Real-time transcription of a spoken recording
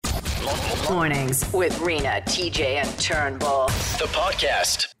Mornings with Rena, TJ, and Turnbull. The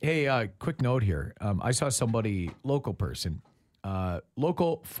podcast. Hey, quick note here. I saw somebody, local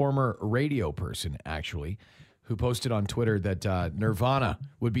former radio person, actually, who posted on Twitter that Nirvana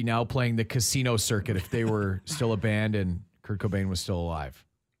would be now playing the casino circuit if they were still a band and Kurt Cobain was still alive.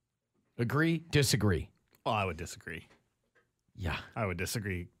 Agree? Disagree? Well, I would disagree. Yeah. I would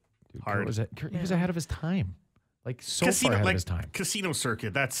disagree hard. Kurt was ahead of his time. Like, far ahead of his time. Casino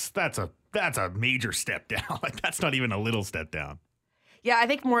circuit, that's a major step down. Like, that's not even a little step down. Yeah, I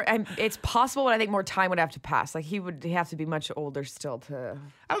think more. It's possible, but I think more time would have to pass. Like, he would have to be much older still to.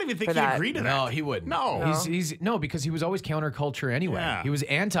 I don't even think he agreed to that. No, he wouldn't. No, he's because he was always counterculture anyway. Yeah. He was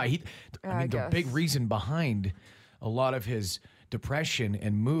anti. The big reason behind a lot of his depression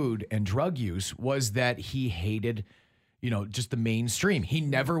and mood and drug use was that he hated, just the mainstream. He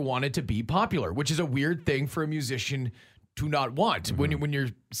never wanted to be popular, which is a weird thing for a musician to not want. Mm-hmm. When you're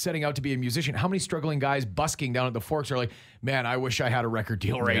setting out to be a musician, how many struggling guys busking down at the Forks are like, man, I wish I had a record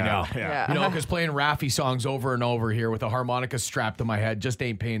deal right now. Yeah. Because playing Raffi songs over and over here with a harmonica strapped to my head just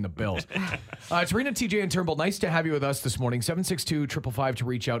ain't paying the bills. It's Rena, TJ, and Turnbull. Nice to have you with us this morning. 762-555 to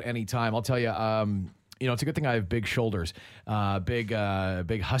reach out anytime. I'll tell you, it's a good thing I have big shoulders, big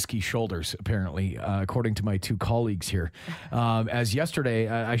husky shoulders, apparently, according to my two colleagues here. As yesterday,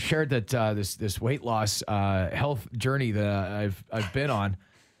 I shared that this weight loss health journey that I've been on.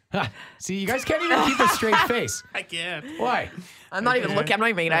 See, you guys can't even keep a straight face. I can't. Why? I'm not even looking. I'm not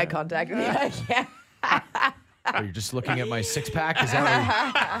even making eye contact with you. I can't. Oh, you're just looking at my six-pack? Is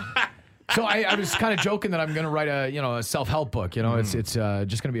that So I was kind of joking that I'm going to write a self-help book. It's just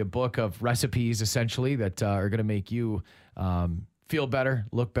going to be a book of recipes essentially that are going to make you feel better,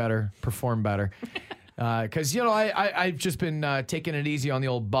 look better, perform better. Because I've just been taking it easy on the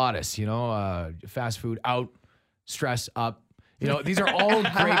old bodice. Fast food out, stress up. These are all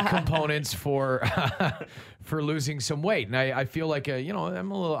great components for losing some weight. And I feel like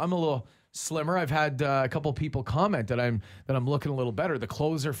I'm a little slimmer. I've had a couple people comment that I'm looking a little better. The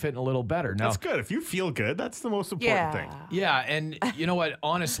clothes are fitting a little better. Now, that's good. If you feel good, that's the most important thing. Yeah, and you know what?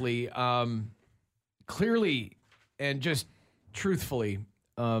 Honestly, clearly, and just truthfully,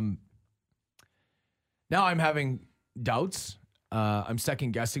 now I'm having doubts. I'm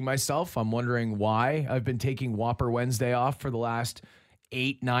second guessing myself. I'm wondering why I've been taking Whopper Wednesday off for the last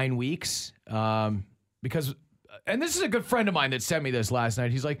 8-9 weeks. Because. And this is a good friend of mine that sent me this last night.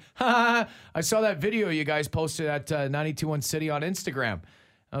 He's like, I saw that video you guys posted at 921 City on Instagram.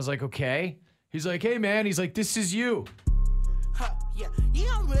 I was like, okay. He's like, hey, man. He's like, this is you. Yeah,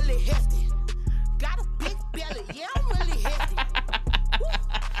 I'm really hefty. Got a big belly. Yeah, I'm really hefty.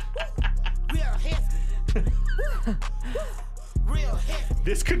 Real hefty. Real hefty.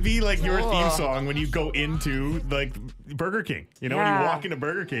 This could be like your theme song when you go into like Burger King. When you walk into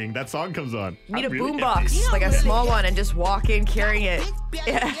Burger King, that song comes on. You need a boombox, like a small one, and just walk in carrying it.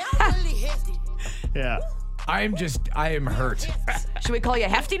 Yeah. I am hurt. Should we call you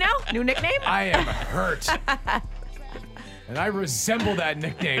Hefty now? New nickname? I am hurt. And I resemble that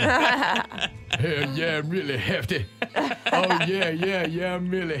nickname. Hell yeah, I'm really hefty. Oh, yeah,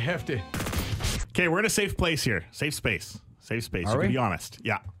 I'm really hefty. Okay, we're in a safe place here. Safe space. Safe space. Are you we? can be honest.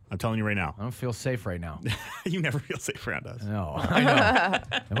 Yeah, I'm telling you right now. I don't feel safe right now. You never feel safe around us. No, I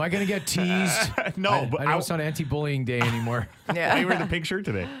know. Am I going to get teased? No, but I know it's not anti-bullying day anymore. Yeah. You wearing the pink shirt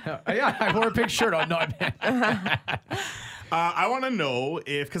today. Yeah, I wore a pink shirt. Oh, no, I want to know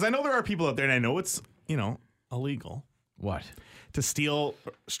because I know there are people out there, and I know it's, illegal. What? To steal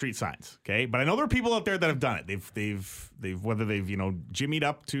street signs, okay? But I know there are people out there that have done it. They've whether they've jimmied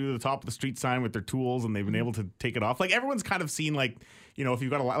up to the top of the street sign with their tools and they've been able to take it off. Like everyone's kind of seen if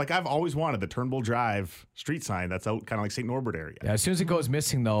you've got like I've always wanted the Turnbull Drive street sign that's out kind of like St. Norbert area. Yeah, as soon as it goes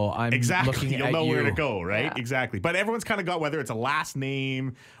missing though, I'm looking You'll at know you. where to go, right? Yeah. Exactly. But everyone's kind of got whether it's a last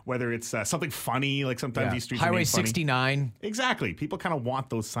name, whether it's something funny. Like sometimes these streets are Highway named funny. 69. Exactly. People kind of want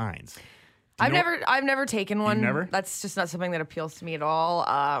those signs. I've never taken one. You've never? That's just not something that appeals to me at all.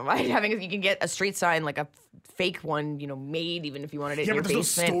 You can get a street sign, like a fake one, made even if you wanted it in your basement. Yeah, but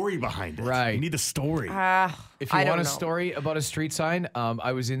there's no story behind it. Right. You need the story. If you want a story about a street sign,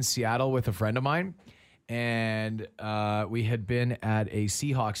 I was in Seattle with a friend of mine, and we had been at a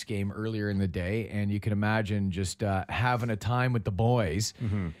Seahawks game earlier in the day, and you can imagine just having a time with the boys,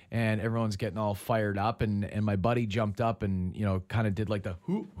 and everyone's getting all fired up, and my buddy jumped up and kind of did like the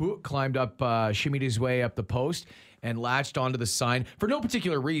climbed up, shimmied his way up the post, and latched onto the sign for no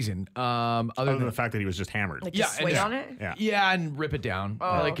particular reason, other than the fact that he was just hammered. Like just swing on it? Yeah, and rip it down.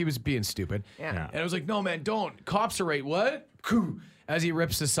 Like he was being stupid. Yeah. And I was like, no, man, don't. Cops are right. What? as he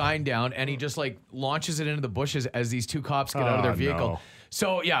rips the sign down, and he just like launches it into the bushes as these two cops get out of their vehicle. No.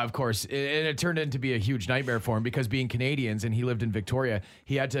 So yeah, of course, and it turned into be a huge nightmare for him because being Canadians and he lived in Victoria,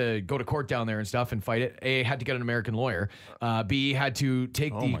 he had to go to court down there and stuff and fight it. A, had to get an American lawyer. B, had to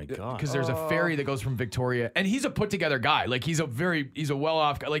take my God. because there's a ferry that goes from Victoria, and he's a put together guy. Like he's a well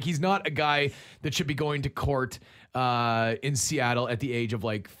off guy. Like he's not a guy that should be going to court in Seattle at the age of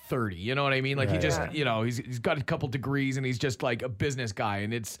like 30. You know what I mean? Like he just, you know, he's got a couple degrees and he's just like a business guy.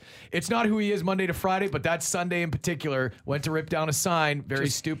 And it's not who he is Monday to Friday, but that Sunday in particular went to rip down a sign. Very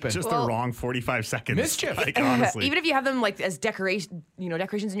stupid. Just the wrong 45 seconds. Mischief. Like, honestly. Even if you have them like as decorations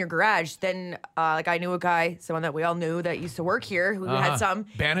in your garage, then like I knew a guy, someone that we all knew that used to work here who had some.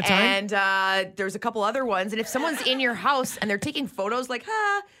 Bannatyne? And there's a couple other ones. And if someone's in your house and they're taking photos like,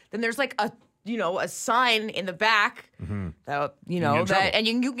 then there's like a sign in the back that, and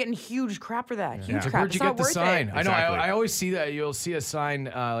you get in huge crap for that. Huge crap. Where'd you It's get not the worth sign? it. I know. Exactly. I always see that. You'll see a sign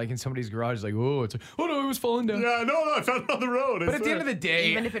like in somebody's garage, like, oh no, it was falling down. Yeah, no, I found it on the road. But at the end of the day,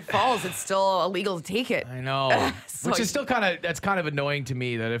 Even if it falls, it's still illegal to take it. I know, So which is still that's kind of annoying to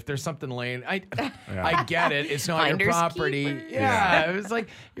me that if there's something laying, I get it. It's not your Finders property. keepers. Yeah, it was like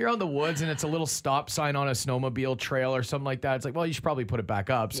you're out in the woods and it's a little stop sign on a snowmobile trail or something like that. It's like, well, you should probably put it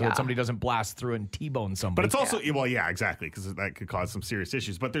back up so that somebody doesn't blast through and T-bone somebody. But it's also, well, yeah, exactly, because that could cause some serious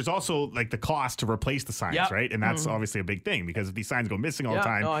issues. But there's also like the cost to replace the signs, right? And that's obviously a big thing because if these signs go missing all the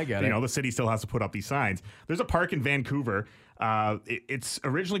time, no, I get it. the city still has to put up these signs. There's a park in Vancouver. It's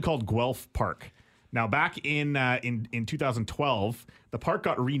originally called Guelph Park. Now, back in 2012, the park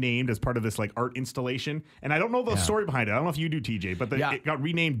got renamed as part of this like art installation, and I don't know the story behind it. I don't know if you do, TJ, but it got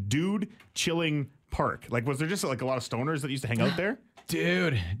renamed Dude Chilling Park. Like, was there just like a lot of stoners that used to hang out there?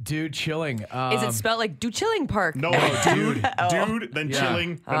 Dude, chilling. Is it spelled like Do Chilling Park? No, dude, then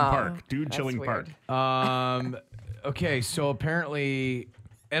chilling, then park. Dude, chilling weird. Um, okay, so apparently,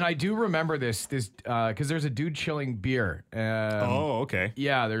 and I do remember this because there's a dude chilling beer. Okay.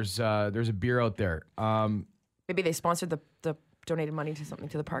 Yeah, there's a beer out there. Maybe they sponsored the donated money to something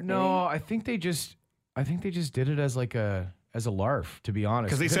to the park. No, I think they just did it as like a larf, to be honest.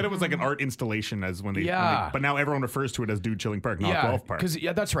 Because they said it was like an art installation but now everyone refers to it as Dude Chilling Park, not Guelph Park.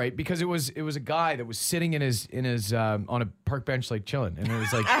 That's right. Because it was a guy that was sitting in his on a park bench like chilling, and it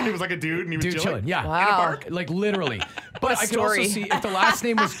was like it was like a dude and he was chilling. Yeah, Wow. in a park, like literally. But I could also story. see if the last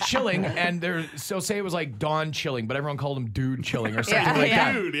name was Chilling, and say it was like Don Chilling, but everyone called him Dude Chilling or something like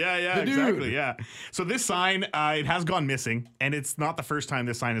that. Dude, The dude. exactly, yeah. So this sign, it has gone missing, and it's not the first time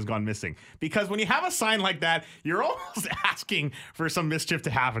this sign has gone missing. Because when you have a sign like that, you're almost asking for some mischief to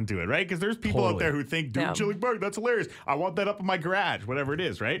happen to it, right? Because there's people out there who think, Dude Chilling Park, that's hilarious. I want that up in my garage, whatever it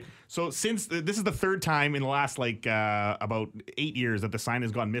is, right? So since this is the third time in the last about 8 years that the sign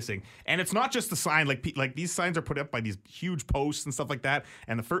has gone missing, and it's not just the sign, like these signs are put up by these huge posts and stuff like that.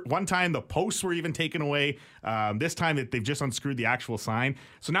 And the one time the posts were even taken away. This time they've just unscrewed the actual sign.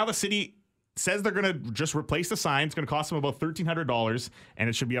 So now the city says they're going to just replace the sign. It's going to cost them about $1,300, and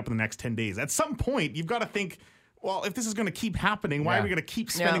it should be up in the next 10 days. At some point, you've got to think, well, if this is going to keep happening, why are we going to keep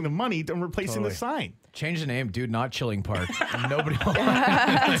spending the money on replacing the sign? Change the name, Dude Not Chilling Park. Nobody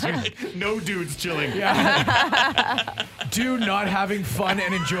No dudes chilling. Dude Not Having Fun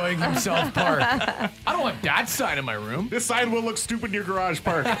and Enjoying Himself Park. I don't want that sign in my room. This sign will look stupid in your garage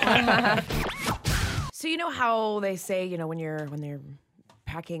park. So you know how they say, when they're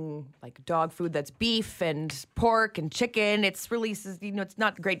packing like dog food that's beef and pork and chicken, it's releases, it's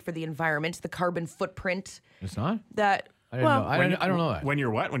not great for the environment, the carbon footprint. It's not? That I didn't know. I don't know that. When you're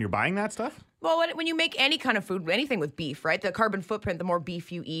what? When you're buying that stuff? Well, when you make any kind of food, anything with beef, right? The carbon footprint, the more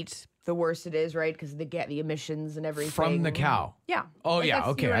beef you eat, the worse it is, right? Because they get the emissions and everything. From the cow? Yeah. Oh, Like, yeah.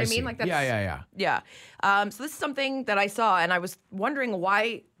 that's- Okay, you know what I I see. mean? Like that's, Yeah. So this is something that I saw, and I was wondering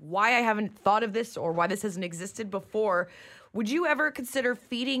why I haven't thought of this or why this hasn't existed before. Would you ever consider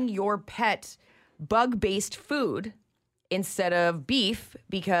feeding your pet bug-based food instead of beef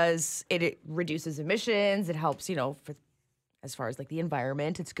because it reduces emissions? It helps, as far as like the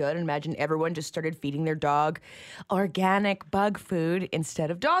environment, it's good. And imagine everyone just started feeding their dog organic bug food instead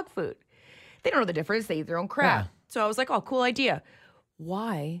of dog food. They don't know the difference. They eat their own crap. Yeah. So I was like, oh, cool idea.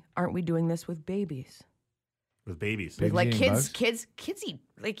 Why aren't we doing this with babies? With babies. Babies Like eating kids eat,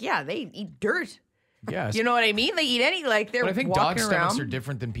 they eat dirt. Yes. You know what I mean? They eat they're But I think dog walking stomachs around. are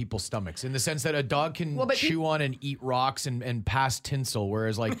different than people's stomachs in the sense that a dog can Well, but chew on and eat rocks and pass tinsel,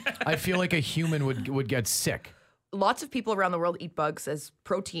 whereas like I feel like a human would get sick. Lots of people around the world eat bugs as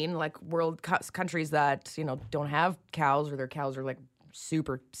protein, like countries that, don't have cows or their cows are like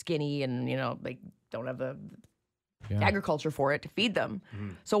super skinny and, like don't have the agriculture for it to feed them.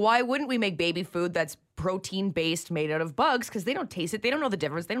 So why wouldn't we make baby food that's protein-based, made out of bugs? Because they don't taste it. They don't know the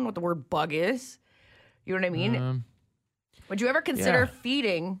difference. They don't know what the word bug is. You know what I mean? Would you ever consider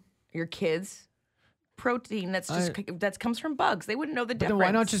feeding your kids protein that comes from bugs? They wouldn't know the difference. Then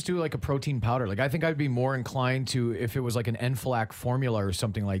why not just do like a protein powder? Like I think I'd be more inclined to, if it was like an Enflac formula or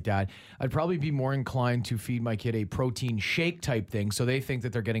something like that, I'd probably be more inclined to feed my kid a protein shake type thing, so they think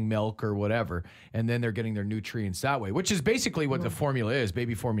that they're getting milk or whatever, and then they're getting their nutrients that way, which is basically what the formula is.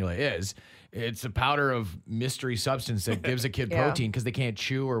 Baby formula is. It's a powder of mystery substance that gives a kid protein because they can't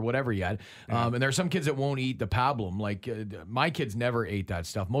chew or whatever yet. And there are some kids that won't eat the pablum. Like my kids never ate that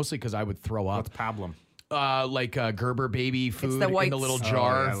stuff, mostly because I would throw up. What's pablum? Like Gerber baby food the in the little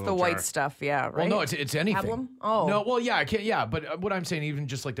jar. It's the white stuff, right? Well, no, it's anything. Pablum? Oh. No, well, yeah, I can't. Yeah, but what I'm saying, even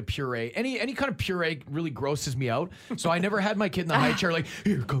just like the puree, any kind of puree really grosses me out. So I never had my kid in the high chair like,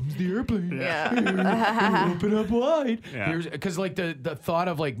 here comes the airplane. Yeah. Here, open up wide. Yeah. Because like the thought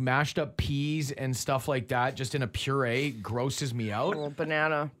of like mashed up peas and stuff like that, just in a puree, grosses me out. Little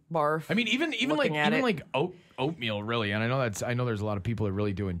banana barf. I mean, even Looking at it. like oatmeal, really. And I know there's a lot of people that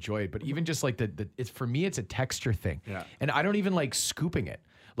really do enjoy it, but even just like it's for me, it's a texture thing. Yeah. And I don't even like scooping it.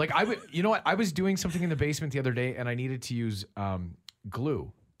 Like you know what? I was doing something in the basement the other day, and I needed to use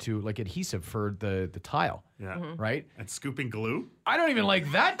glue to like adhesive for the tile. Yeah. Right. And scooping glue? I don't even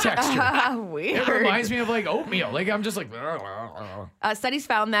like that texture. Weird. It reminds me of like oatmeal. Like I'm just like. Studies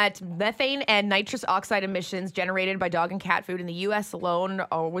found that methane and nitrous oxide emissions generated by dog and cat food in the U.S. alone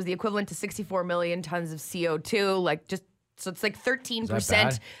was the equivalent to 64 million tons of CO2. Like so it's like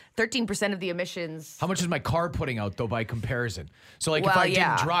 13%. 13% of the emissions. How much is my car putting out though by comparison? So like if Well, I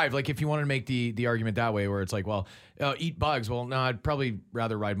yeah. didn't drive, like if you wanted to make the argument that way, where it's like, well, eat bugs. Well, no, I'd probably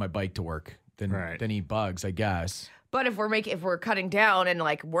rather ride my bike to work than eat bugs, I guess. But if we're cutting down and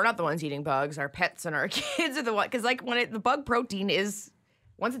like we're not the ones eating bugs, our pets and our kids are the ones. Because like the bug protein is.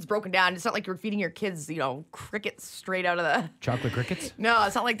 Once it's broken down, it's not like you're feeding your kids, crickets straight out of the... Chocolate crickets? No,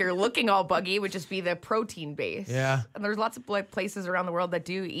 it's not like they're looking all buggy. It would just be the protein base. Yeah. And there's lots of places around the world that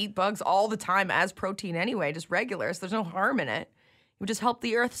do eat bugs all the time as protein anyway, just regular. So there's no harm in it. It would just help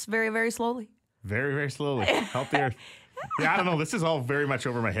the earth very, very slowly. Very, very slowly. Help the earth. Yeah, I don't know. This is all very much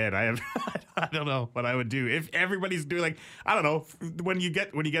over my head. I don't know what I would do if everybody's doing like, I don't know, when you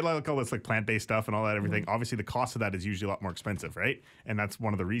get like all this like plant-based stuff and all that everything, obviously the cost of that is usually a lot more expensive, right? And that's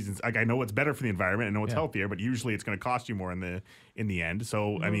one of the reasons. Like I know it's better for the environment, I know it's healthier, but usually it's going to cost you more in the end.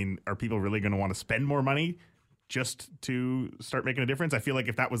 So I mean, are people really going to want to spend more money just to start making a difference? I feel like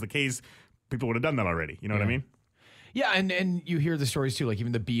if that was the case, people would have done that already. You know what I mean? Yeah, and you hear the stories too, like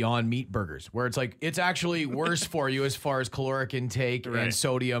even the Beyond Meat burgers, where it's like it's actually worse for you as far as caloric intake and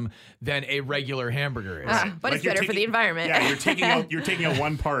sodium than a regular hamburger is. But it's better for the environment. Yeah, you're taking out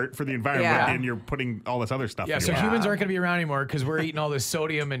one part for the environment and you're putting all this other stuff. Yeah, in so your humans aren't going to be around anymore because we're eating all this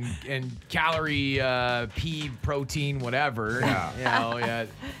sodium and calorie, pea, protein, whatever. Yeah.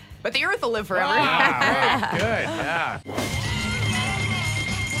 But the earth will live forever. Very good. Yeah.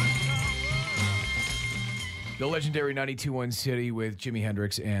 The legendary 92.1 City with Jimi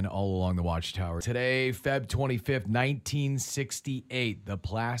Hendrix and All Along the Watchtower. Today, Feb 25th, 1968, the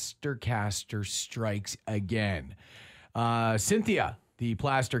plaster caster strikes again. Cynthia, the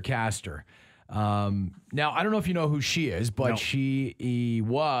plaster caster. Now, I don't know if you know who she is, but she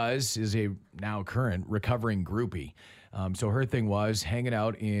is a now current recovering groupie. So her thing was hanging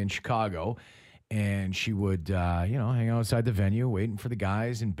out in Chicago. And she would, hang outside the venue, waiting for the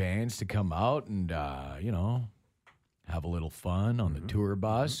guys and bands to come out and, have a little fun on the tour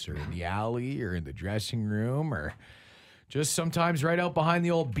bus or in the alley or in the dressing room or just sometimes right out behind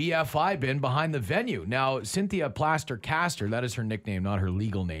the old BFI bin behind the venue. Now, Cynthia Plaster Caster, that is her nickname, not her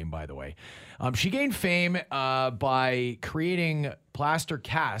legal name, by the way. She gained fame by creating plaster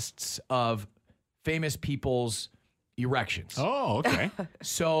casts of famous people's erections. Oh, okay.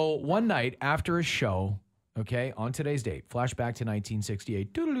 So one night after a show, on today's date, flashback to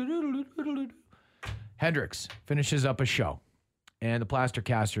 1968, Hendrix finishes up a show, and the plaster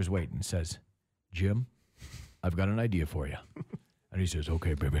caster's waiting and says, Jim, I've got an idea for you. And he says,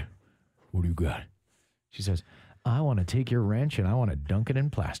 okay, baby, what do you got? She says, I want to take your wrench and I want to dunk it in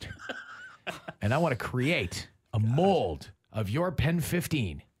plaster. And I want to create a mold of your Pen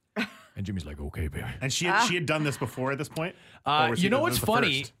 15. And Jimmy's like, okay, baby. And she had done this before at this point? You know what's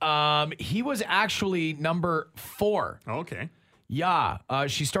funny? He was actually number 4. Oh, okay. Yeah.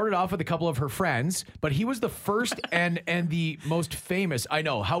 She started off with a couple of her friends, but he was the first and the most famous. I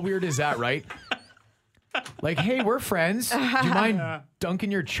know. How weird is that, right? Like, hey, we're friends. Do you mind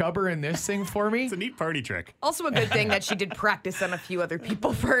dunking your chubber in this thing for me? It's a neat party trick. Also a good thing that she did practice on a few other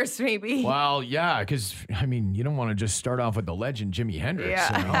people first, maybe. Well, yeah, because, I mean, you don't want to just start off with the legend Jimi Hendrix.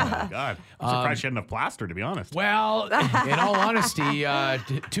 Yeah. You know? Oh my God. I'm surprised she had enough plaster, to be honest. Well, in all honesty,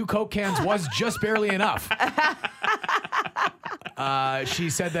 2 Coke cans was just barely enough. She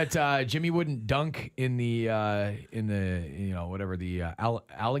said that Jimmy wouldn't dunk in the whatever the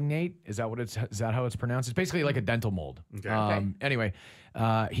alignate, is that how it's pronounced? It's basically like a dental mold. Okay. Anyway,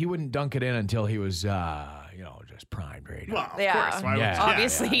 he wouldn't dunk it in until he was just primed ready. Well, of Yeah. course. Why would- Yeah.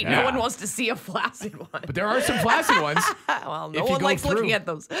 Obviously, no one wants to see a flaccid one. But there are some flaccid ones. Well, no if you one go likes through. looking at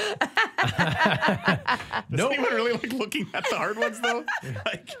those. Does anyone really like looking at the hard ones, though?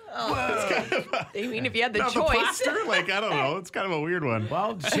 Like, it's kind of I mean, if you had the the choice. plaster? Like, I don't know. It's kind of a weird one.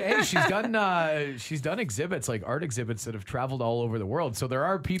 Well, hey, she's done exhibits, like art exhibits that have traveled all over the world. So there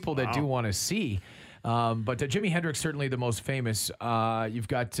are people that do want to see. But Jimi Hendrix certainly the most famous. You've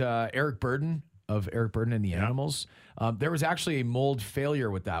got Eric Burdon of Eric Burdon and the Animals. There was actually a mold failure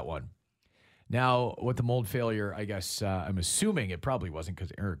with that one. Now, with the mold failure, I guess I'm assuming it probably wasn't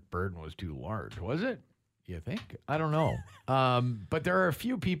because Eric Burdon was too large, was it? You think? I don't know. But there are a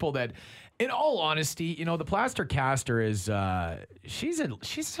few people that, in all honesty, the plaster caster is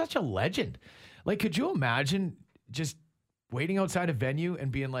she's such a legend. Like, could you imagine just waiting outside a venue and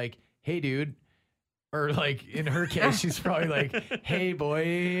being like, "Hey, dude," or like in her case, she's probably like, "Hey,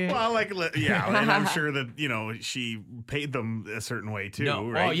 boy." Well, yeah, and I'm sure that, she paid them a certain way too, No.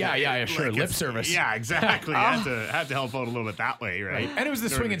 right? Oh, yeah, sure. Lip it's- service. Yeah, exactly. Had to help out a little bit that way, right? And it was the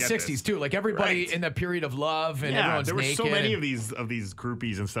In order swinging to get 60s this. too. Like everybody Right. in the period of love and Yeah, everyone's there were naked. so many and- of these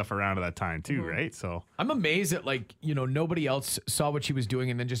groupies and stuff around at that time too, right? So I'm amazed that nobody else saw what she was doing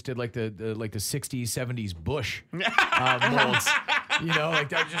and then just did like the 60s, 70s Bush molds. Like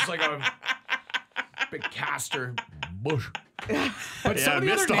that, just like a big caster Bush. But some of the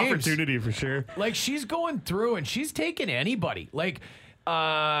missed other names, opportunity for sure. like she's going through and she's taking anybody. Like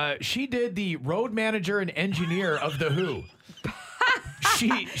she did the road manager and engineer of the Who.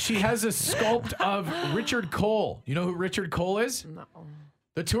 She has a sculpt of Richard Cole. You know who Richard Cole is? No.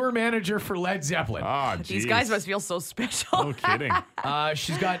 The tour manager for Led Zeppelin. Oh, These guys must feel so special. No kidding.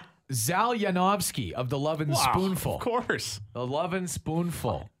 She's got Zal Yanovsky of the Love and Spoonful. Of course. The Love and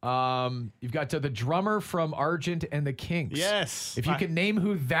Spoonful. You've got the drummer from Argent and the Kinks. Yes. If you can name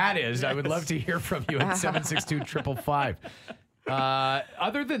who that is, I would love to hear from you at 762-555.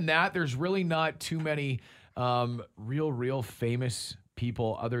 Other than that, there's really not too many real famous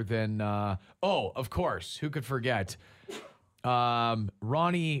people other than, of course, who could forget?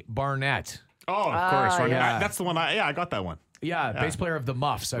 Ronnie Barnett. Oh, of course. Right. yeah. That's the one. I got that one. Yeah, bass player of the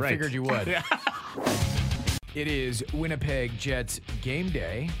Muffs. I Right. figured you would. It is Winnipeg Jets game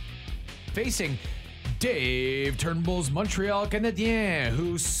day, facing Dave Turnbull's Montreal Canadiens,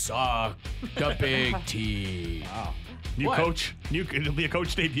 who suck the Big T. Wow. New What? coach. It'll be a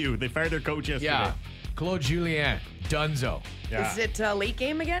coach debut. They fired their coach yesterday. Yeah. Claude Julien, Dunzo. Yeah. Is it a late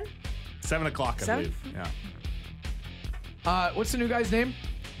game again? 7:00, I 7? believe. Yeah. What's the new guy's name?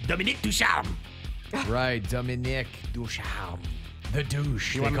 Dominique Ducharme. Right, Dominique Ducharme. The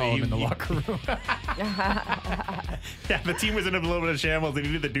douche, they wanna- call him in the you- locker room. Yeah, the team was in a little bit of shambles. They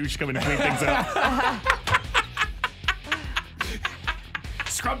needed the douche come in and clean things up.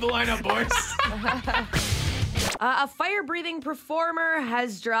 Scrub the lineup, boys. A fire-breathing performer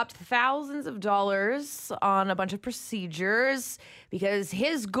has dropped thousands of dollars on a bunch of procedures because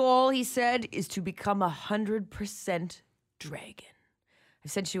his goal, he said, is to become 100% dragon. I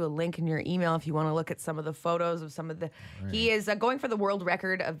sent you a link in your email if you want to look at some of the photos of some of the. Right. He is going for the world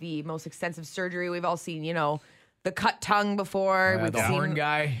record of the most extensive surgery. We've all seen, the cut tongue before. We've The seen, horn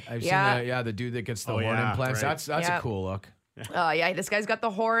guy. I've seen the dude that gets the horn yeah, implants. right. That's Yeah. a cool look. Yeah, this guy's got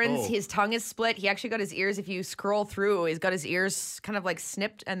the horns. Oh. His tongue is split. He actually got his ears, if you scroll through, he's got his ears kind of like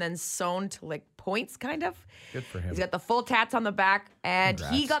snipped and then sewn to like points, kind of. Good for him. He's got the full tats on the back, and he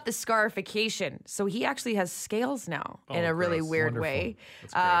Congrats. got the scarification. So he actually has scales now in a really gross. weird Wonderful. way.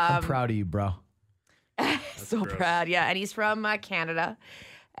 I'm proud of you, bro. So gross. proud. Yeah, and he's from Canada.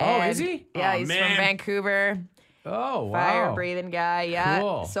 Oh, is And- he? Yeah, Oh, he's man. from Vancouver. Oh, wow. Fire breathing guy. Yeah.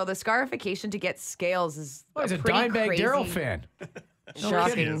 Cool. So the scarification to get scales is Oh, he's a pretty Dimebag crazy. Daryl fan.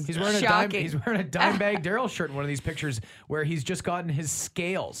 Shocking. He's wearing a Shocking. he's wearing a Dimebag Daryl shirt in one of these pictures where he's just gotten his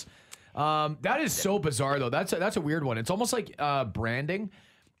scales. That is so bizarre though. That's a weird one. It's almost like branding.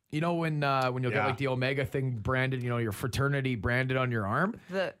 You know when you'll get like the Omega thing branded, your fraternity branded on your arm.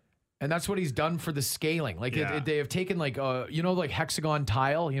 And that's what he's done for the scaling. Like they have taken like like hexagon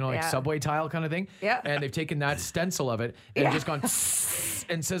tile, like Yeah. subway tile kind of thing. Yeah. And they've taken that stencil of it and just gone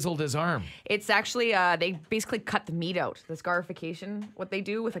and sizzled his arm. It's actually they basically cut the meat out. The scarification, what they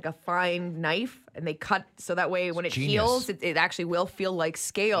do with like a fine knife, and they cut so that way when it genius. heals, it actually will feel like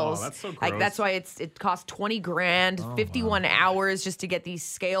scales. Oh, that's so Like gross. that's why it cost 20 grand, 51 hours just to get these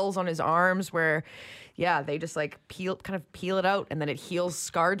scales on his arms. Where, yeah, they just like peel it out, and then it heals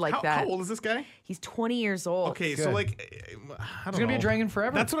scarred like that. How old is this guy? He's 20 years old. Okay, Good. so like, I don't He's gonna be a know. dragon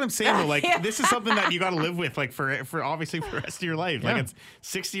forever. That's what I'm saying though. Like, this is something that you got to live with, like for obviously for the rest of your life. Yeah. Like, it's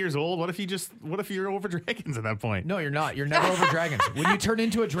 60 years old. What if you're over dragons at that point? No, you're not. You're never over dragons. When you turn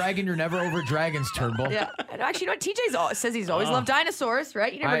into a dragon, you're never over dragons, Turnbull. Yeah, and actually, you know what? TJ says he's always loved dinosaurs,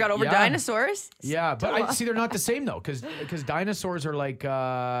 right? You never got over yeah. dinosaurs. Yeah, but I see they're not the same though, because dinosaurs are like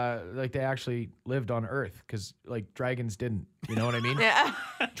they actually lived on Earth, because like dragons didn't. You know what I mean? Yeah.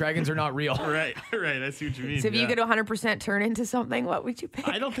 Dragons are not real. Right. I see what you mean. So if you yeah. could 100% turn into something, what would you pick?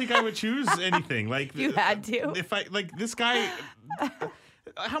 I don't think I would choose anything. Like You had to. If I like this guy,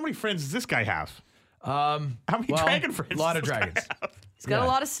 how many friends does this guy have? How many dragon friends? A lot does of this guy dragons. have? He's got Yeah. a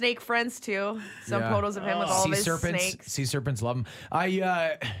lot of snake friends too. Some Yeah. photos of him with all of his snakes. Sea serpents love them.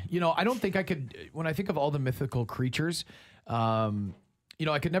 I don't think I could. When I think of all the mythical creatures,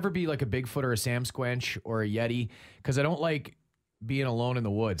 I could never be like a Bigfoot or a Sam Squanch or a Yeti, because I don't like being alone in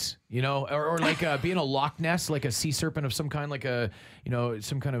the woods, or like being a Loch Ness, like a sea serpent of some kind, like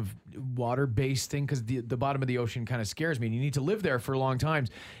some kind of water-based thing, because the bottom of the ocean kind of scares me, and you need to live there for long times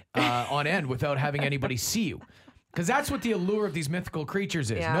on end without having anybody see you. Because that's what the allure of these mythical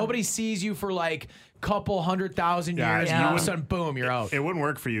creatures is. Yeah. Nobody sees you for like couple 100,000 Yeah, years, you and all of a wouldn't- sudden, boom, you're out. It wouldn't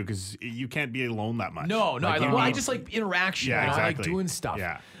work for you because you can't be alone that much. No, Like, you I need- just like interaction. Yeah, I like exactly. doing stuff.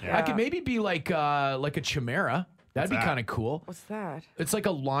 Yeah. I could maybe be like a chimera. That'd be that? kind of cool. What's that? It's like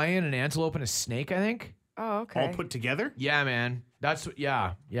a lion, an antelope, and a snake, I think. Oh, okay. all put together. Yeah, man. That's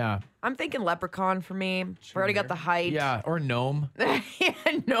yeah. I'm thinking leprechaun for me. I've already got the height. Yeah, or gnome.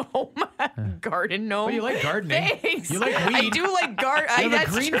 Gnome. Garden gnome. Well, you like gardening. Thanks. You like I weed. do like garden. You have That's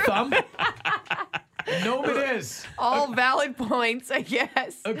a green true. thumb. Gnome it is. All valid points, I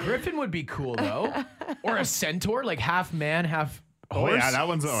guess. A griffin would be cool though, or a centaur, like half man, half Oh horse. yeah, that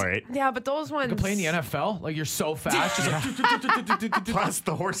one's all right. Yeah, but those ones. You play in the NFL, like you're so fast. Just like, Plus,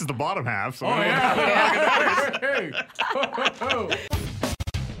 the horse is the bottom half. So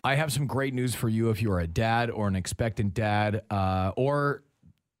I have some great news for you if you are a dad or an expectant dad, or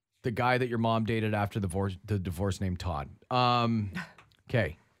the guy that your mom dated after the divorce named Todd.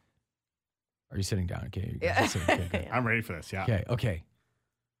 Okay. Are you sitting down? Okay. Yeah. Okay. I'm ready for this. Yeah. Okay.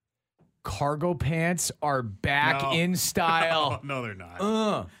 Cargo pants are back No. in style. No, they're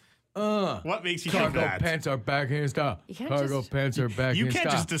not. What makes you think Cargo that? pants are back in style. You can't Cargo just- pants are back You in can't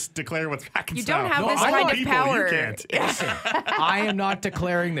style. just declare what's back in You style. don't have No, this I kind know of people, power. You can't. I am not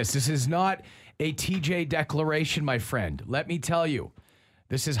declaring this. This is not a TJ declaration, my friend. Let me tell you,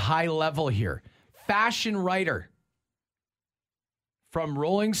 this is high level here. Fashion writer from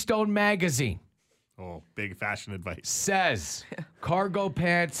Rolling Stone magazine Oh, big fashion advice. says cargo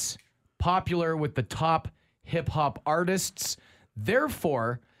pants popular with the top hip hop artists.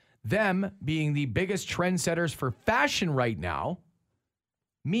 Therefore, them being the biggest trendsetters for fashion right now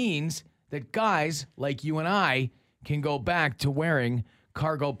means that guys like you and I can go back to wearing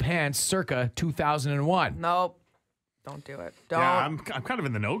cargo pants circa 2001. Nope. Don't do it. Don't. Yeah, I'm kind of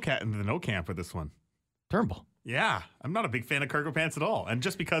in the no camp with this one. Turnbull. Yeah, I'm not a big fan of cargo pants at all. And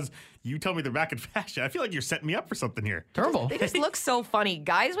just because you tell me they're back in fashion, I feel like you're setting me up for something here. Turnbull. They just look so funny.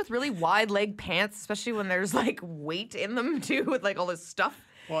 Guys with really wide leg pants, especially when there's like weight in them too, with like all this stuff.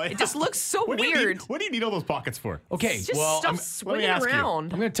 Well, It just looks so What do you weird. need- what do you need all those pockets for? Okay, It's just well, stuff I'm swinging ask you. around.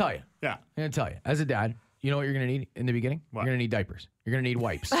 going to tell you. Yeah. I'm going to tell you. As a dad, you know what you're going to need in the beginning? What? You're going to need diapers. You're going to need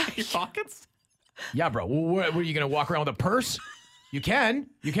wipes. Your pockets? Yeah, bro. What are you going to walk around with a purse? You can.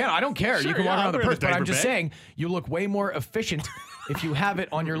 I don't care. Sure, you can yeah, walk I'll around with a wear purse, the but I'm diaper just bag. saying you look way more efficient if you have it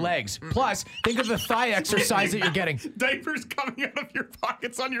on your legs. Plus, think of the thigh exercise that you're getting. Diapers coming out of your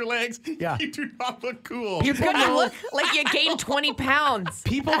pockets on your legs. Yeah. You do not look cool. People You're gonna know- look like you gained 20 pounds.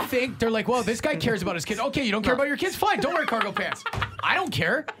 People think they're like, well, this guy cares about his kids. Okay, you don't care about your kids? Fine, don't wear cargo pants. I don't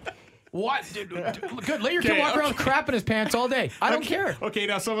care. What? Good. Let your kid Okay, walk around with okay. crap in his pants all day. I don't care. Okay,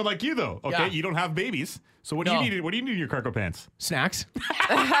 now someone like you though. Okay, Yeah. you don't have babies. So what do No. you need? What do you need in your cargo pants? Snacks.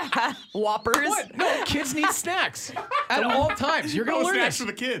 Whoppers. What? No, kids need snacks at all times. You're gonna No learn snacks this.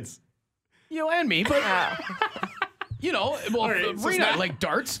 for the kids. You and me, but You know, well, right, so Rena, snap- like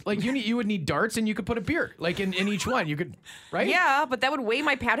darts, like you would need darts, and you could put a beer, like in each one. You could, right? Yeah, but that would weigh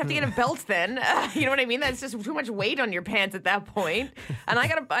my pants. I'd have to get a belt then. You know what I mean? That's just too much weight on your pants at that point. And I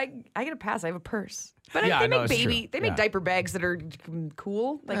gotta pass. I have a purse. But Yeah, they no, make it's true. they make Yeah. diaper bags that are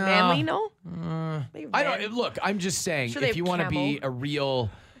cool, like manly. No, I don't look. I'm just saying, Sure they if have you want to be camo. a real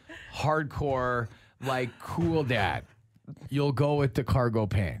hardcore, like cool dad, you'll go with the cargo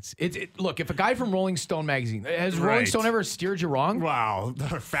pants. Look, if a guy from Rolling Stone magazine has Rolling Right. Stone ever steered you wrong? Wow,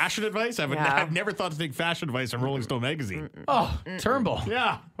 fashion advice? Yeah. I've never thought to take fashion advice from Rolling Stone magazine. Oh, Turnbull.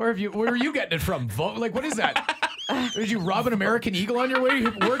 Yeah. Where are you getting it from? Vote? Like, what is that? Did you rob an American Eagle on your way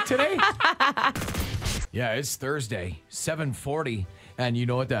to work today? Yeah, it's Thursday, 7:40. And you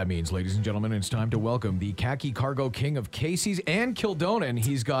know what that means, ladies and gentlemen. It's time to welcome the khaki cargo king of Casey's and Kildonan.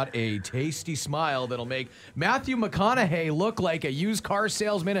 He's got a tasty smile that'll make Matthew McConaughey look like a used car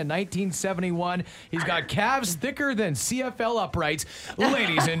salesman in 1971. He's got calves thicker than CFL uprights.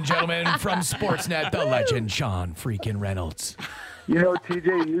 Ladies and gentlemen, from Sportsnet, the legend, Sean freaking Reynolds. You know,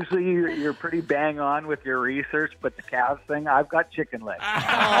 TJ, usually you're pretty bang on with your research, but the calves thing, I've got chicken legs.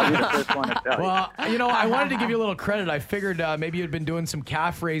 I'll be the first one to tell you. Well, you know, I wanted to give you a little credit. I figured maybe you'd been doing some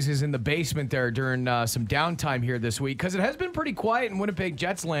calf raises in the basement there during some downtime here this week, because it has been pretty quiet in Winnipeg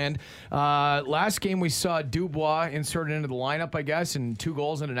Jets land. Last game we saw Dubois inserted into the lineup, I guess, and 2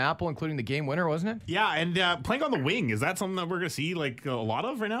 goals and an apple, including the game winner, wasn't it? Yeah, and playing on the wing, is that something that we're going to see like a lot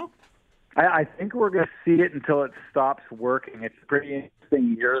of right now? I think we're going to see it until it stops working. It's a pretty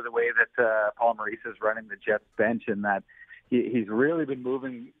interesting year the way that Paul Maurice is running the Jets bench, and that he's really been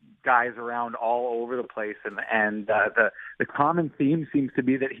moving guys around all over the place. And the common theme seems to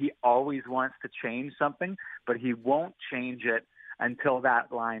be that he always wants to change something, but he won't change it until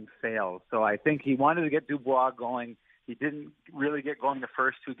that line fails. So I think he wanted to get Dubois going. He didn't really get going the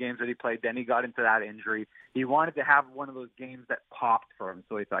first 2 games that he played. Then he got into that injury. He wanted to have one of those games that popped for him.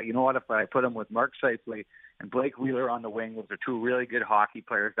 So he thought, you know what, if I put him with Mark Scheifele and Blake Wheeler on the wing, those are 2 really good hockey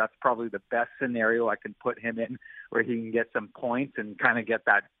players. That's probably the best scenario I can put him in, where he can get some points and kind of get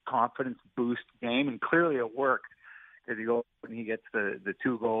that confidence boost game. And clearly it worked, because he gets the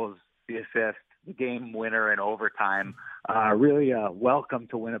 2 goals, the assist, the game winner in overtime. Really a welcome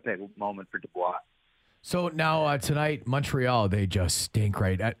to Winnipeg moment for Dubois. So now tonight, Montreal, they just stink,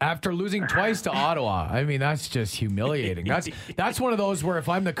 right? After losing twice to Ottawa. I mean, that's just humiliating. That's one of those where if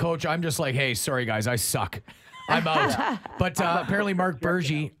I'm the coach, I'm just like, hey, sorry, guys, I suck. I'm out. But apparently Marc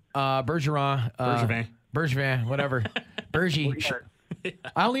Bergevin, whatever. Bergie.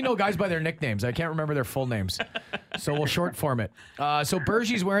 I only know guys by their nicknames. I can't remember their full names. So we'll short form it. So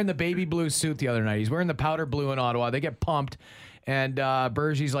Bergie's wearing the baby blue suit the other night. He's wearing the powder blue in Ottawa. They get pumped. And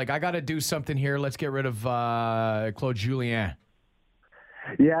Bergie's like, I got to do something here. Let's get rid of Claude Julien.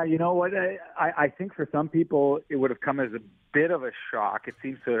 Yeah, you know what? I think for some people it would have come as a bit of a shock. It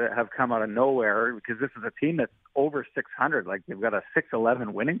seems to have come out of nowhere, because this is a team that's over 600. Like, they've got a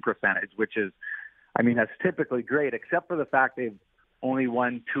 611 winning percentage, which is, I mean, that's typically great, except for the fact they've only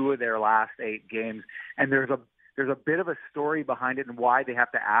won 2 of their last 8 games. And there's a bit of a story behind it and why they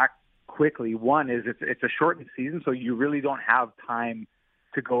have to act quickly. One is it's a shortened season, so you really don't have time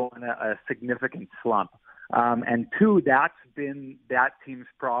to go in a significant slump. And 2, that's been that team's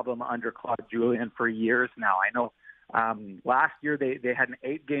problem under Claude Julien for years now. I know last year they had an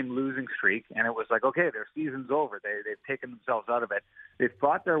 8-game losing streak, and it was like, okay, their season's over. They've taken themselves out of it. They've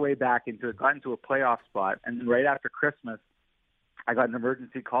fought their way back into it, got into a playoff spot, and then right after Christmas, I got an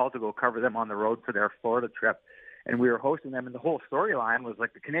emergency call to go cover them on the road for their Florida trip. And we were hosting them, and the whole storyline was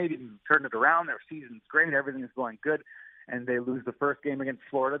like the Canadians turned it around. Their season's great. Everything's going good. And they lose the first game against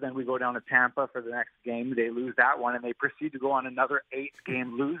Florida. Then we go down to Tampa for the next game. They lose that one, and they proceed to go on another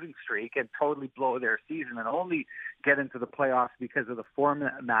 8-game losing streak and totally blow their season and only get into the playoffs because of the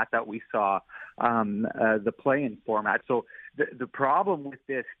format that we saw, the play-in format. So the problem with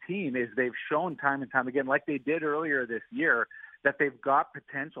this team is they've shown time and time again, like they did earlier this year, that they've got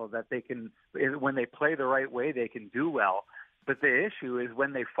potential, that they can, when they play the right way, they can do well. But the issue is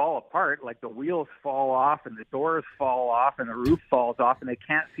when they fall apart, like the wheels fall off and the doors fall off and the roof falls off, and they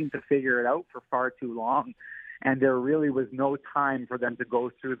can't seem to figure it out for far too long. And there really was no time for them to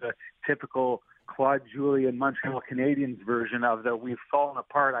go through the typical Claude Julien Montreal Canadiens version of the we've fallen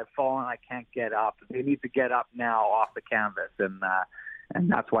apart, I've fallen, I can't get up. They need to get up now off the canvas. And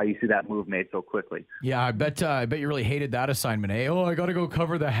that's why you see that move made so quickly. Yeah, I bet you really hated that assignment, eh? Oh, I got to go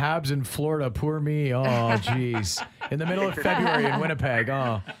cover the Habs in Florida. Poor me. Oh, jeez. In the middle of February in Winnipeg.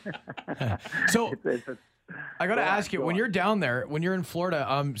 Oh. So, I got to Go on, ask you, go when on. you're down there, when you're in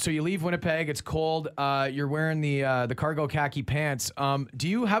Florida, so you leave Winnipeg, it's cold, you're wearing the cargo khaki pants. Do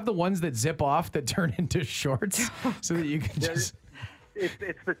you have the ones that zip off that turn into shorts so that you can just... It's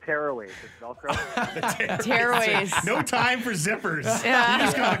the tearaways. It's Velcro. Tearaways. No time for zippers. Yeah. You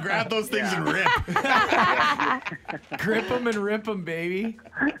just gotta grab those things and rip. Grip them and rip them, baby.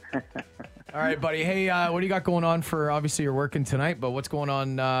 All right, buddy. Hey, what do you got going on for, obviously you're working tonight, but what's going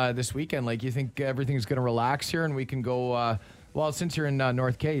on this weekend? Like, you think everything's going to relax here and we can go, well, since you're in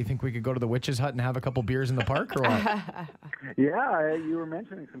North K, you think we could go to the Witch's Hut and have a couple beers in the park or what? Yeah, you were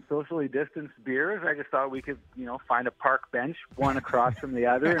mentioning some socially distanced beers. I just thought we could, find a park bench, one across from the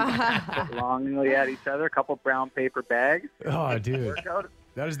other, and sit longingly at each other, a couple brown paper bags. Oh, dude. Workout.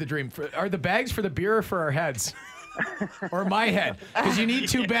 That is the dream. Are the bags for the beer or for our heads? Or my head? Because you need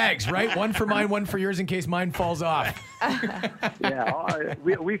two bags, right? One for mine, one for yours in case mine falls off. Yeah,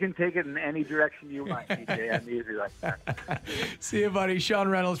 we can take it in any direction you want, TJ. I'm easy like that. See you, buddy. Sean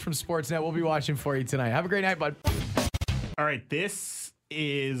Reynolds from Sportsnet. We'll be watching for you tonight. Have a great night, bud. All right, this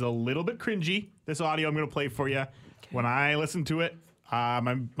is a little bit cringy. This audio I'm going to play for you. When I listened to it,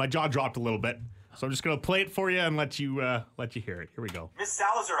 my jaw dropped a little bit. So I'm just going to play it for you and let you hear it. Here we go. Miss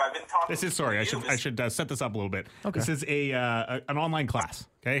Salazar, I've been talking. This is sorry. I should set this up a little bit. Okay. This is an online class.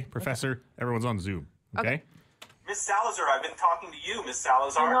 Okay, professor. Everyone's on Zoom. Okay. Miss Salazar, I've been talking to you, Miss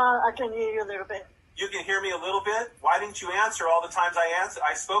Salazar. I can hear you a little bit. You can hear me a little bit. Why didn't you answer all the times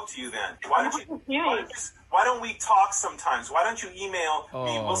I spoke to you then? Why don't we talk sometimes? Why don't you email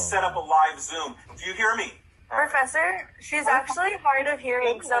me? We'll set up a live Zoom. Do you hear me? Professor, she's actually hard of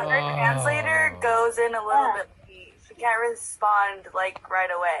hearing, so her translator goes in a little bit late. She can't respond, right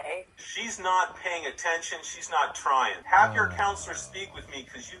away. She's not paying attention. She's not trying. Have your counselor speak with me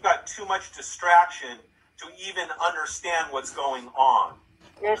because you've got too much distraction to even understand what's going on.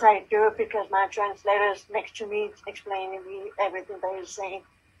 Yes, I do, because my translator's next to me explaining me everything that he's saying.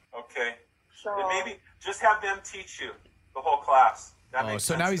 Okay. So Then maybe just have them teach you the whole class. That makes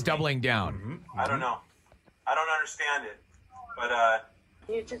So sense now to he's me. doubling down. I don't know. I don't understand it. But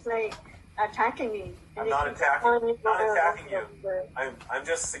you're just attacking me. I'm not attacking you. I'm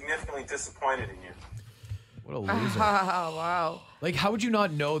just significantly disappointed in you. What a loser. Oh, wow. Like, how would you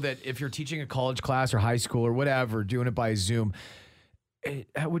not know that if you're teaching a college class or high school or whatever, doing it by Zoom,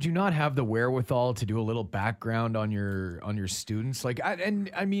 would you not have the wherewithal to do a little background on your students? Like,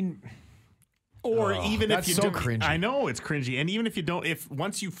 I mean... Or even if that's you so don't, cringy. I know it's cringy, and even if you don't,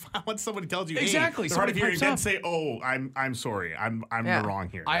 once somebody tells you, hey, Exactly, they're hard of somebody hearing, pipes then up. say, oh, I'm sorry, I'm Yeah. wrong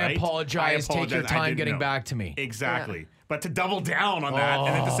here. I right? apologize. Take your I time didn't getting know. back to me. Exactly. But to double down on that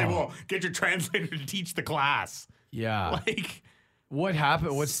and then to say, well, get your translator to teach the class. Yeah. Like, What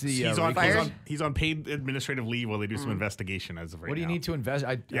happened? What's the he's on paid administrative leave while they do some investigation as of right now. What do you need to invest?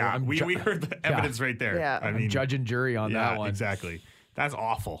 We heard the evidence right there. Yeah. I mean, judge and jury on yeah, that one. exactly. That's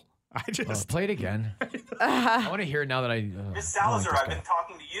awful. I just Play it again. I want to hear it now that I. Miss Salazar, I've been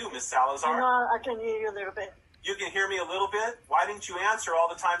talking to you, Miss Salazar. I can hear you a little bit. You can hear me a little bit. Why didn't you answer all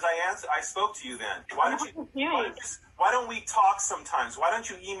the times I spoke to you then? Why don't we talk sometimes? Why don't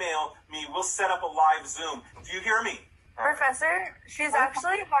you email me? We'll set up a live Zoom. Do you hear me? Professor, she's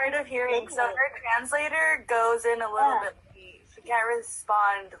actually hard of hearing, so her translator goes in a little bit late. She can't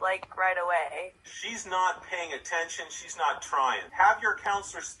respond, right away. She's not paying attention. She's not trying. Have your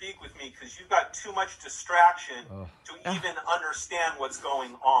counselor speak with me because you've got too much distraction to even understand what's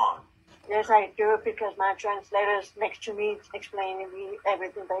going on. Yes, I do, because my translator's next to me explaining me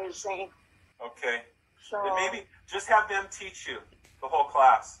everything that he's saying. Okay. So Then maybe just have them teach you the whole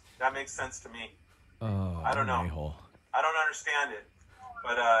class. That makes sense to me. I don't know. A-hole. I don't understand it.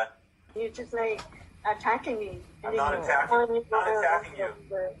 But you're just attacking me. I'm not attacking you.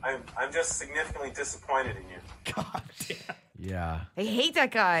 I'm just significantly disappointed in you. God damn. Yeah. I hate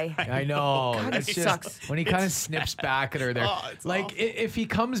that guy. I know. God, It's it just sucks. when he kind of snips back at her there. It's Like awful. if he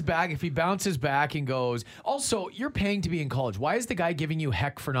comes back, if he bounces back and goes, also, you're paying to be in college. Why is the guy giving you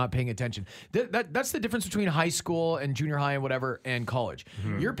heck for not paying attention? That's the difference between high school and junior high and whatever and college.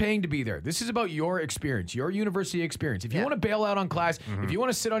 You're paying to be there. This is about your experience, your university experience. If you want to bail out on class, if you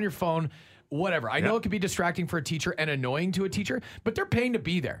want to sit on your phone, whatever. I know it can be distracting for a teacher and annoying to a teacher, but they're paying to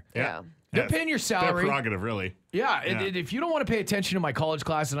be there. Yeah. They're paying your salary. Their prerogative, really. Yeah, and if you don't want to pay attention to my college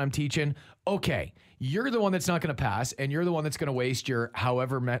class that I'm teaching, okay, you're the one that's not going to pass, and you're the one that's going to waste your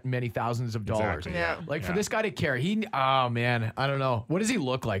however many thousands of dollars. Exactly, yeah. Like for this guy to care, oh man, I don't know. What does he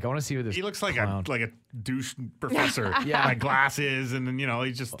look like? I want to see what this. He looks like clown. a douche professor. Yeah. Like glasses, and then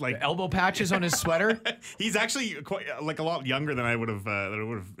he's just like elbow patches on his sweater. he's actually quite a lot younger than I would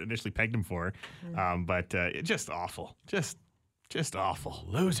have initially pegged him for. But just awful. Just Just awful.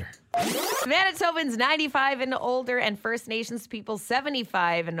 Loser. Manitobans 95 and older and First Nations people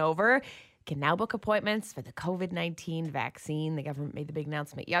 75 and over can now book appointments for the COVID-19 vaccine. The government made the big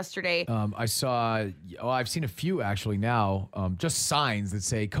announcement yesterday. I've seen a few actually now, just signs that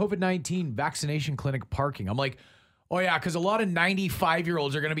say COVID-19 vaccination clinic parking. I'm like, oh yeah, because a lot of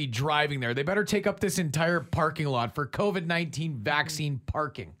 95-year-olds are going to be driving there. They better take up this entire parking lot for COVID-19 vaccine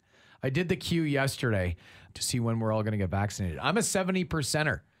parking. I did the queue yesterday to see when we're all going to get vaccinated. I'm a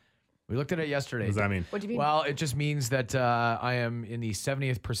 70%er. We looked at it yesterday. What does that mean? What do you mean? Well, it just means that I am in the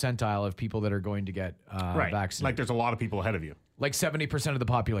 70th percentile of people that are going to get vaccinated. Like there's a lot of people ahead of you. Like 70% of the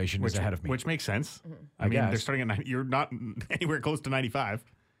population is ahead of me. Which makes sense. I mean, guess. they're starting at 90. You're not anywhere close to 95.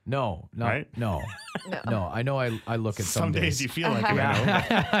 No. Right? No. I know I look at some days you feel like it.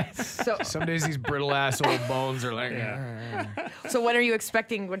 I know. Some days these brittle ass old bones are like. So when are you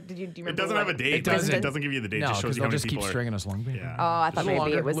expecting? What do you remember? It doesn't have a date. It doesn't give you the date. No, It just shows because you they'll how many just keep people are. stringing us along. Yeah. Oh, I thought Little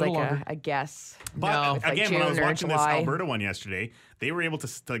maybe longer, it was little like longer. a guess. But It's like again, when I was June or watching this July. Alberta one yesterday, they were able to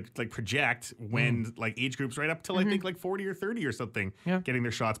like project when like age groups right up till I think like 40 or 30 or something getting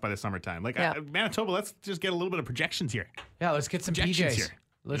their shots by the summertime. Like Manitoba, let's just get a little bit of projections here. Yeah, let's get some Projections PJs. here.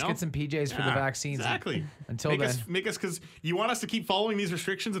 Let's You know? get some PJs for the vaccines. Exactly. Until then. Make us, because you want us to keep following these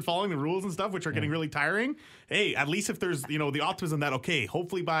restrictions and following the rules and stuff, which are getting really tiring. Hey, at least if there's, the optimism that, okay,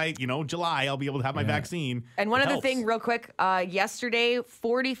 hopefully by, July, I'll be able to have my vaccine. And one It other helps. thing, real quick. Yesterday,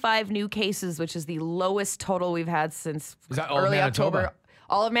 45 new cases, which is the lowest total we've had since Is that all of early Manitoba? October.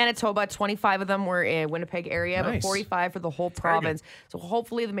 All of Manitoba, 25 of them were in Winnipeg area, Nice. but 45 for the whole province. So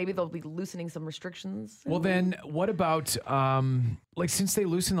hopefully maybe they'll be loosening some restrictions. Well, then what about, since they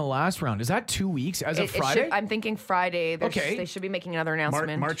loosened the last round, is that 2 weeks as of Friday? I'm thinking Friday. Okay. They should be making another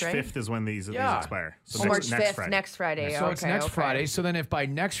announcement. March right? 5th is when these expire. So March 5th, Friday. next Friday. So okay, it's next okay. Friday. So then if by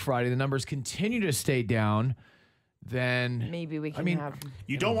next Friday the numbers continue to stay down, then Maybe we can have.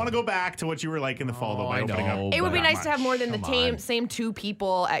 You don't want to go back to what you were like in the fall, though, by I opening know. up. It would be that nice to have much. more than the Come on. same two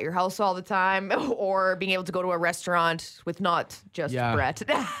people at your house all the time, or being able to go to a restaurant with not just Yeah. Brett.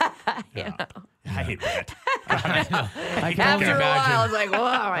 You know? I hate that. I can only After a while, I was imagine. like,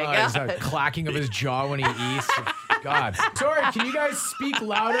 oh my He's God. clacking of his jaw when he eats. God. Sorry, can you guys speak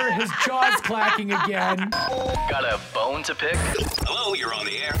louder? His jaw's clacking again. Got a bone to pick? Hello, you're on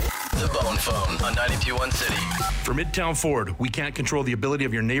the air. The Bone Phone on 92.1 City. For Midtown Ford, we can't control the ability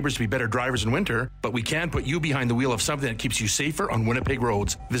of your neighbors to be better drivers in winter, but we can put you behind the wheel of something that keeps you safer on Winnipeg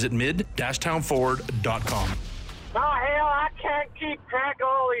roads. Visit mid-townford.com. Oh, hell, I can't keep track of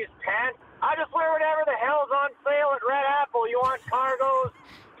all these pants. I just wear whatever the hell's on sale at Red Apple. You want cargos,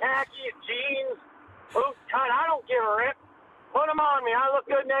 khakis, jeans, boot cut? I don't give a rip. Put them on me. I look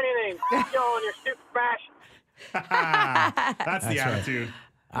good in anything. Yo, and your stupid fashion. That's the That's right. attitude.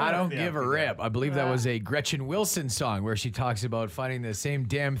 I don't Yeah, give a rip. I believe that was a Gretchen Wilson song where she talks about finding the same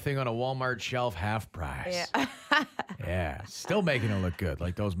damn thing on a Walmart shelf half price. Yeah. Yeah, still making it look good,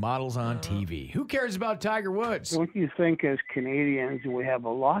 like those models on TV. Who cares about Tiger Woods? Don't you think as Canadians we have a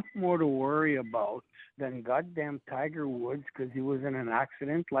lot more to worry about than goddamn Tiger Woods because he was in an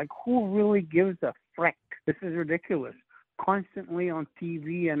accident? Like, who really gives a frick? This is ridiculous. Constantly on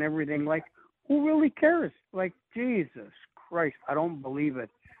TV and everything. Like, who really cares? Like, Jesus Christ, I don't believe it.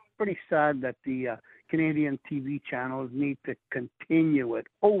 Pretty sad that the Canadian TV channels need to continue it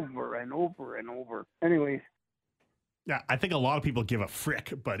over and over and over. Anyways. Yeah, I think a lot of people give a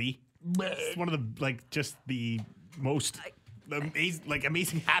frick, buddy. It's one of the most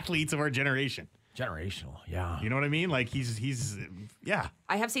amazing athletes of our generation. Generational, yeah. You know what I mean? Like he's yeah.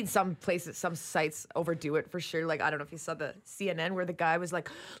 I have seen some places, some sites overdo it for sure. Like, I don't know if you saw the CNN where the guy was like,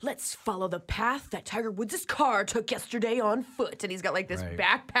 let's follow the path that Tiger Woods' car took yesterday on foot. And he's got like this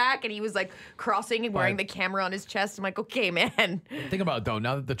backpack and he was like crossing and wearing the camera on his chest. I'm like, okay, man. Think about it, though.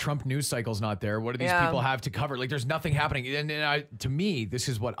 Now that the Trump news cycle's not there, what do these people have to cover? Like, there's nothing happening. And to me, this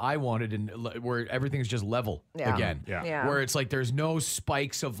is what I wanted, and where everything's just level again. Yeah. Where it's like there's no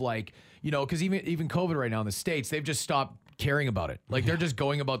spikes of like, because even COVID right now in the States, they've just stopped caring about it. Like they're just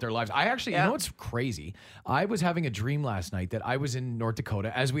going about their lives. I actually, you know what's crazy? I was having a dream last night that I was in North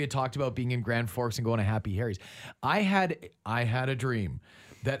Dakota, as we had talked about being in Grand Forks and going to Happy Harry's. I had a dream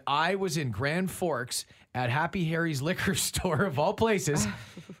that I was in Grand Forks at Happy Harry's liquor store of all places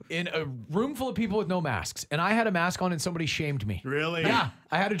in a room full of people with no masks. And I had a mask on and somebody shamed me. Really? Yeah.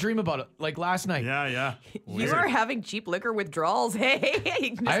 I had a dream about it like last night. Yeah. You are having cheap liquor withdrawals. Hey, you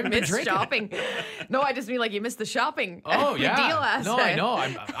just I haven't been missed drinking. shopping. No, I just mean like you missed the shopping. Oh, the yeah. deal last No, night. I know.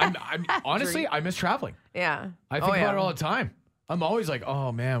 I'm honestly, I miss traveling. Yeah. I think about it all the time. I'm always like,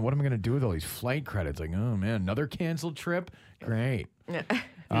 oh man, what am I going to do with all these flight credits? Like, oh man, another canceled trip? Great.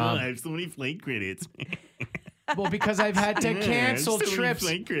 I have so many flight credits. Well, because I've had to cancel it's 3 trips.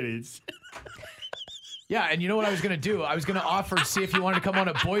 flight credits. Yeah, and you know what I was going to do? I was going to offer to see if you wanted to come on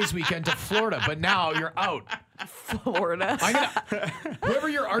a boys' weekend to Florida, but now you're out. Florida. Whoever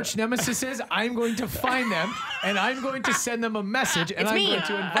your arch nemesis is, I'm going to find them, and I'm going to send them a message, and It's I'm me. going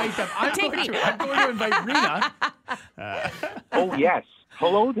to invite them. I'm going to invite Rena. Oh, yes.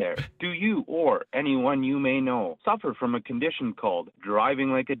 Hello there. Do you or anyone you may know suffer from a condition called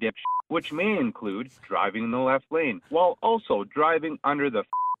driving like a dipshit, which may include driving in the left lane while also driving under the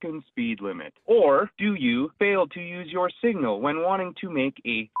f***ing speed limit? Or do you fail to use your signal when wanting to make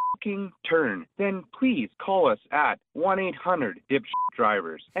a f***ing turn? Then please call us at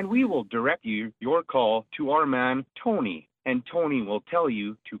 1-800-DIPSHIT-DRIVERS and we will direct your call to our man Tony. And Tony will tell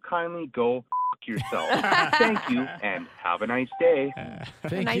you to kindly go yourself. Thank you and have a nice day.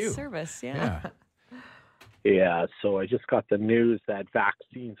 Nice service, yeah. Yeah, so I just got the news that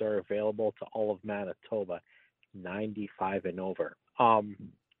vaccines are available to all of Manitoba, 95 and over.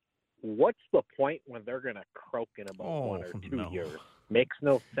 What's the point when they're going to croak in about 1 or 2 years? Makes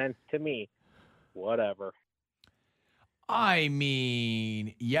no sense to me. Whatever. I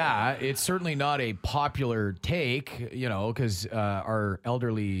mean, yeah, it's certainly not a popular take, because our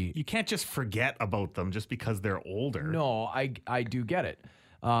elderly... You can't just forget about them just because they're older. No, I do get it.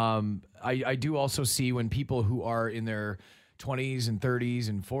 I do also see when people who are in their 20s and 30s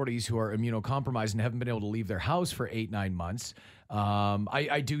and 40s who are immunocompromised and haven't been able to leave their house for 8-9 months.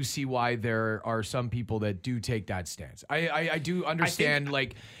 I do see why there are some people that do take that stance. I do understand,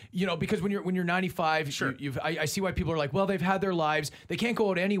 because when you're 95, sure. I see why people are like, well, they've had their lives. They can't go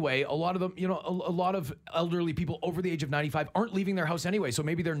out anyway. A lot of them, a lot of elderly people over the age of 95 aren't leaving their house anyway. So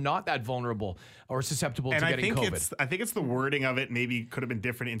maybe they're not that vulnerable or susceptible to getting COVID. I think it's the wording of it maybe could have been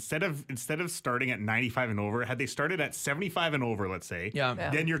different. Instead of starting at 95 and over, had they started at 75 and over, let's say,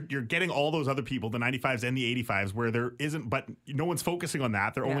 then you're getting all those other people, the 95s and the 85s, where there isn't, but no one's focusing on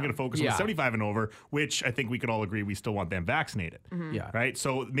that. They're only going to focus on the 75 and over, which I think we could all agree we still want them vaccinated. Mm-hmm. Yeah. Right.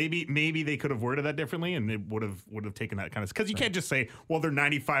 So maybe they could have worded that differently, and it would have taken that kind of, because you can't just say, well, they're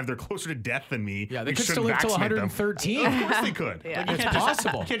 95, they're closer to death than me. Yeah, they could still live till 113. Of course they could. Yeah. It's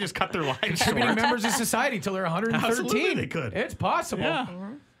possible. You can't just cut their lives Contributing short. members of society till they're 113. Absolutely they could. It's possible. Yeah.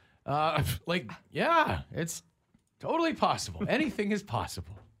 It's totally possible. Anything is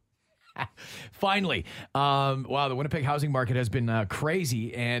possible. Finally, wow, the Winnipeg housing market has been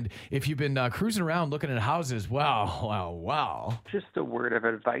crazy. And if you've been cruising around looking at houses, wow. Just a word of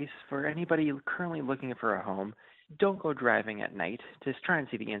advice for anybody currently looking for a home. Don't go driving at night. Just try and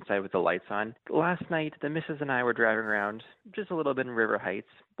see the inside with the lights on. Last night, the missus and I were driving around just a little bit in River Heights.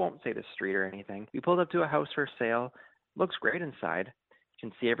 Won't say the street or anything. We pulled up to a house for sale. Looks great inside. You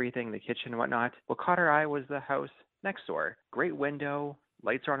can see everything, the kitchen and whatnot. What caught our eye was the house next door. Great window.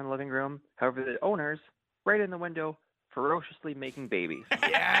 Lights are on in the living room. However, the owners, right in the window, ferociously making babies.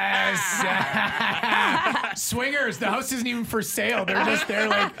 Yes! Swingers, the house isn't even for sale. They're just there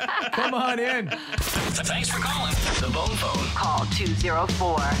like, come on in. Thanks for calling. The Bone Phone. Call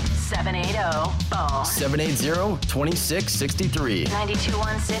 204-780-BONE. 780-2663.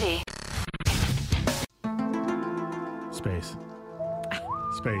 921 City. Space.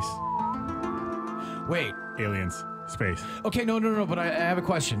 Wait. Aliens. Space. Okay, no, but I have a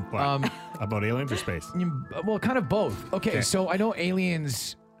question. What? About aliens or space? Well, kind of both. Okay, so I know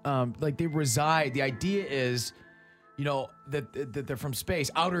aliens, they reside. The idea is, that they're from space.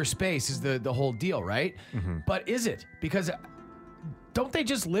 Outer space is the whole deal, right? Mm-hmm. But is it? Because don't they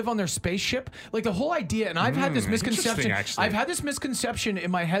just live on their spaceship? Like the whole idea, and I've had this misconception. Actually. I've had this misconception in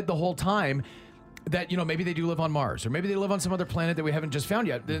my head the whole time that, maybe they do live on Mars, or maybe they live on some other planet that we haven't just found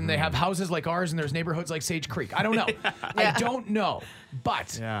yet. Then they have houses like ours and there's neighborhoods like Sage Creek. I don't know. I don't know.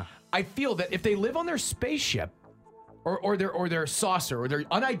 But I feel that if they live on their spaceship or their saucer or their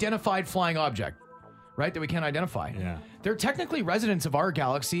unidentified flying object, right, that we can't identify. Yeah. They're technically residents of our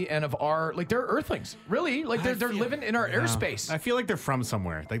galaxy and of our, they're Earthlings. Really? They're living in our airspace. I feel like they're from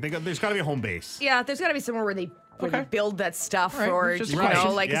somewhere. There's got to be a home base. Yeah, there's got to be somewhere where they build that stuff, or just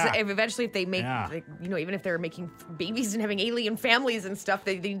eventually if they make, even if they're making babies and having alien families and stuff,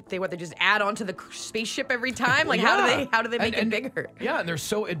 they just add on to the spaceship every time. Like how do they make it bigger? Yeah, and they're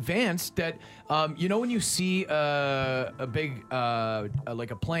so advanced that when you see a big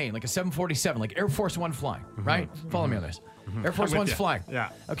like a plane, like a 747, like Air Force One flying, right? Follow me on this. Air Force One's flying. Yeah.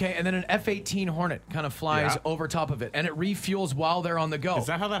 Okay, and then an F-18 Hornet kind of flies over top of it, and it refuels while they're on the go. Is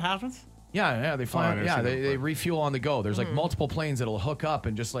that how that happens? Yeah, they fly. They refuel on the go. There's like multiple planes that'll hook up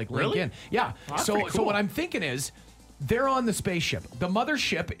and just like link in. Yeah. So what I'm thinking is, They're on the spaceship. The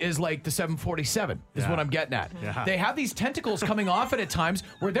mothership is like the 747, is what I'm getting at. Yeah. They have these tentacles coming off it at times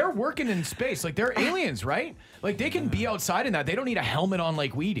where they're working in space. Like, they're aliens, right? Like, they can be outside in that. They don't need a helmet on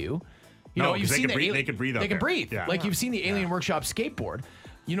like we do. You know, you've seen they can breathe out They can there. breathe. Yeah. Like, you've seen the Alien Workshop skateboard.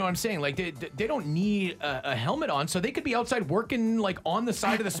 You know what I'm saying? Like, they don't need a helmet on, so they could be outside working, like, on the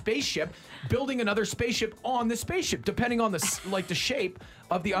side of the spaceship, building another spaceship on the spaceship, depending on the shape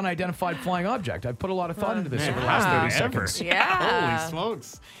of the unidentified flying object. I've put a lot of thought into this over the last 30 seconds. Yeah. Holy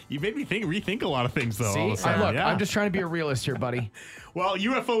smokes. You made me rethink a lot of things, though. See? All of a sudden. Look, Yeah. I'm just trying to be a realist here, buddy. Well,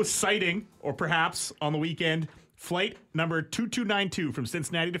 UFO sighting, or perhaps on the weekend, flight number 2292 from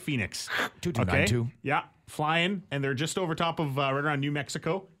Cincinnati to Phoenix. 2292. Okay? Yeah, flying, and they're just over top of right around New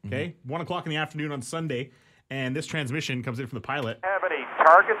Mexico. Okay, 1 o'clock in the afternoon on Sunday, and this transmission comes in from the pilot. Have any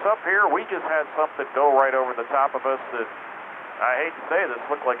targets up here? We just had something go right over the top of us that, I hate to say this,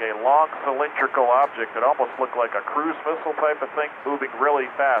 looked like a long cylindrical object that almost looked like a cruise missile type of thing moving really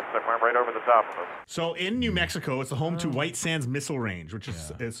fast that went right over the top of us. So in New Mexico, it's the home to White Sands Missile Range, which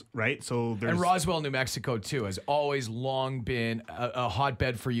is right. So there's And Roswell, New Mexico, too, has always long been a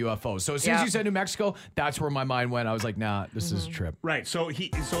hotbed for UFOs. So as soon as you said New Mexico, that's where my mind went. I was like, nah, this is a trip. Right. So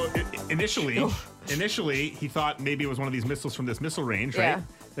initially he thought maybe it was one of these missiles from this missile range, right? Yeah.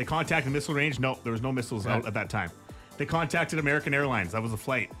 They contacted the missile range. No, there was no missiles out at that time. They contacted American Airlines. That was the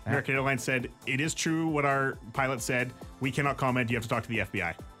flight. American Airlines said, it is true what our pilot said. We cannot comment. You have to talk to the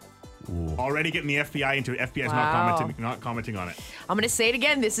FBI. Ooh. Already getting the FBI into it. FBI is not commenting on it. I'm going to say it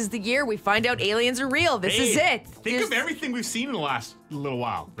again. This is the year we find out aliens are real. This is it. Think of everything we've seen in the last little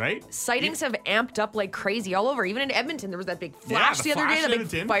while, right? Sightings have amped up like crazy all over. Even in Edmonton, there was that big flash the other day, flash that in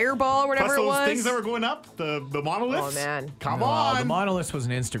big fireball or whatever Plus it was. those things that were going up, the monoliths. Oh, man. Come on. The monolith was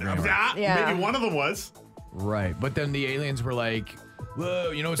an Instagram. Maybe one of them was. Right. But then the aliens were like,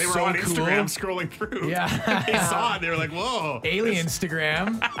 whoa, you know, it's They were so on cool. Instagram scrolling through. Yeah. They saw it. They were like, whoa. Alien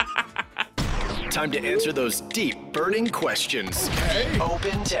Instagram. Time to answer those deep, burning questions.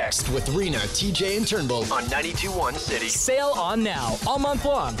 Open text with Rena, TJ, and Turnbull on 92.1 City. Sale on now, all month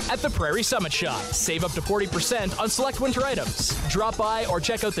long at the Prairie Summit Shop. Save up to 40% on select winter items. Drop by or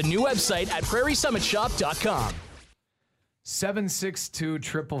check out the new website at prairiesummitshop.com.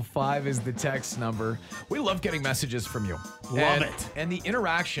 762-555 is the text number. We love getting messages from you. Love it. And the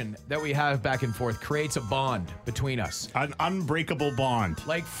interaction that we have back and forth creates a bond between us. An unbreakable bond.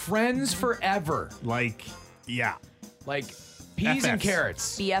 Like friends forever. Like, yeah. Like peas and FFs.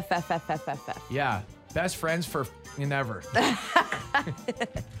 carrots. BFFFFFF. Yeah. Best friends for ever.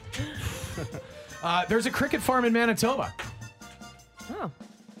 There's a cricket farm in Manitoba. Oh.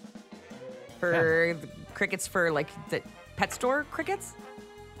 For the crickets for like the pet store crickets?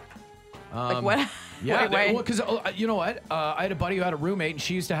 Like what? Yeah, Wait. because you know what? I had a buddy who had a roommate, and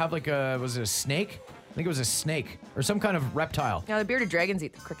she used to have like was it a snake? I think it was a snake or some kind of reptile. Yeah, the bearded dragons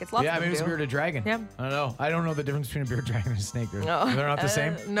eat the crickets. Lots Yeah, of them maybe it's a do. bearded dragon. Yeah. I don't know. I don't know the difference between a bearded dragon and a snake. They're not the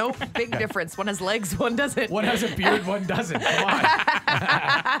same? Nope, big difference. One has legs, one doesn't. One has a beard, one doesn't. Come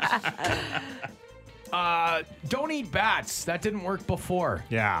on. Don't eat bats. That didn't work before.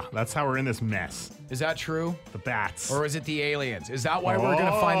 Yeah, that's how we're in this mess. Is that true? The bats. Or is it the aliens? Is that why we're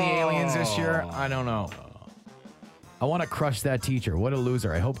going to find the aliens this year? I don't know. I want to crush that teacher. What a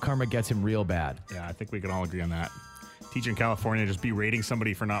loser. I hope karma gets him real bad. Yeah, I think we can all agree on that. Teacher in California just berating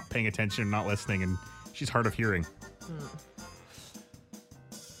somebody for not paying attention, not listening, and she's hard of hearing.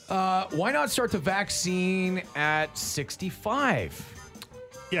 Why not start the vaccine at 65?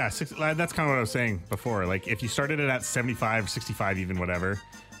 Yeah, that's kind of what I was saying before. Like, if you started it at 75, 65, even whatever,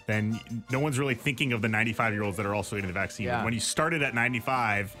 then no one's really thinking of the 95-year-olds that are also getting the vaccine. Yeah. When you started at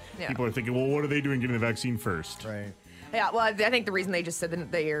 95, people are thinking, well, what are they doing getting the vaccine first? Right. Yeah, well, I think the reason they just said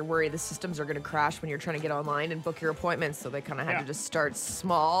that they are worried the systems are going to crash when you're trying to get online and book your appointments, so they kind of had to just start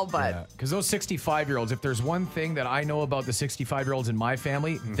small, but... Because those 65-year-olds, if there's one thing that I know about the 65-year-olds in my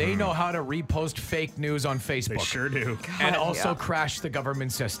family, they know how to repost fake news on Facebook. They sure do. And also crash the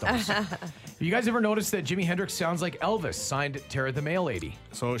government systems. Have you guys ever noticed that Jimi Hendrix sounds like Elvis, signed Tara the Mail Lady?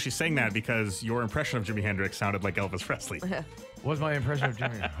 So she's saying that because your impression of Jimi Hendrix sounded like Elvis Presley. What's my impression of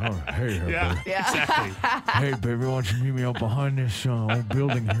Jimi? Oh, hey, Yeah, baby. exactly. Hey, baby, why don't you meet me up behind this old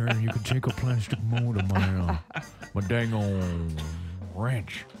building here, and you can take a plastic mold of my dang old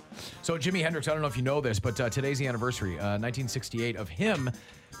wrench. So Jimi Hendrix, I don't know if you know this, but today's the anniversary, 1968, of him.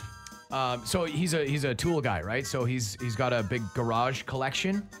 So he's a tool guy, right? So he's got a big garage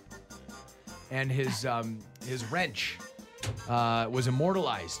collection, and his wrench was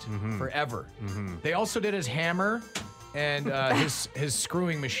immortalized forever. They also did his hammer and his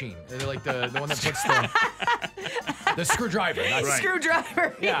screwing machine. They're like the one that puts the screwdriver. That's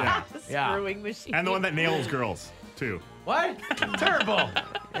Screwdriver. Yeah. The Yeah. screwing machine. And the one that nails girls, too. What? Terrible.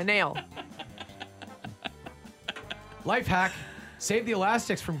 A nail. Life hack: save the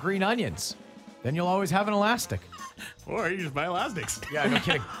elastics from green onions. Then you'll always have an elastic. Or you just buy elastics. Yeah, no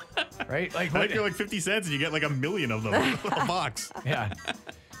kidding. Right? I think they're like 50 cents and you get like 1 million of them in a little box. Yeah.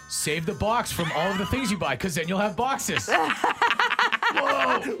 Save the box from all of the things you buy, because then you'll have boxes.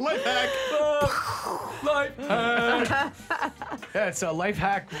 Whoa! Life hack. Life hack. Yeah, it's a Life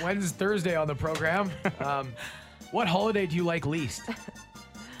Hack Wednesday, Thursday on the program. What holiday do you like least?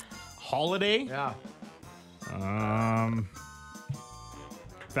 Holiday? Yeah.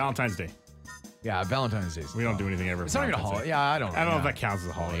 Valentine's Day. Yeah, Valentine's Day. We don't do anything ever. It's not even a holiday. Yeah, I don't know if that counts as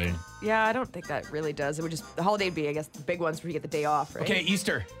a holiday. Yeah, I don't think that really does. It would just, the holiday would be, I guess, the big ones where you get the day off, right? Okay,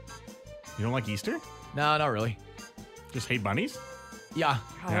 Easter. You don't like Easter? No, not really. Just hate bunnies? Yeah.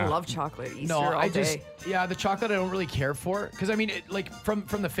 God, I love chocolate. Easter No, all I day. the chocolate I don't really care for, because I mean,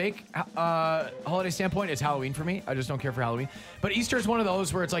 from the fake holiday standpoint, it's Halloween for me. I just don't care for Halloween. But Easter is one of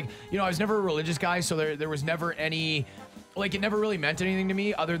those where it's like, I was never a religious guy, so there was never any, like, it never really meant anything to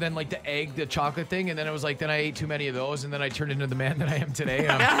me other than like the egg, the chocolate thing, and then it was like, then I ate too many of those, and then I turned into the man that I am today. You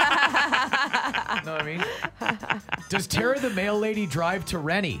know what I mean? Does Tara the mail lady drive to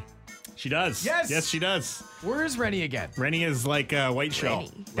Rennie? She does. Yes, she does. Where is Rennie again? Rennie is like White Shell.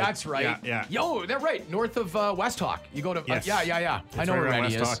 That's right. Yeah. Yo, they're right. North of West Hawk. You go to. Yes. Yeah. It's I know right where around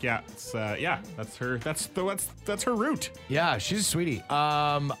Rennie West is. Hawk, yeah. It's, that's her. That's her route. Yeah, she's a sweetie.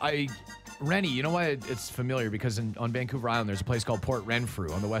 Rennie, you know why it's familiar? Because on Vancouver Island, there's a place called Port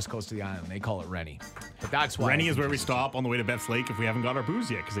Renfrew on the west coast of the island. They call it Rennie. But that's why. Rennie is where we stop on the way to Betts Lake if we haven't got our booze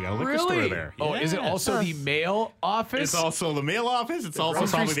yet, because they got a liquor store Really? there. Oh, is it also the mail office? It's also the mail office. It's The also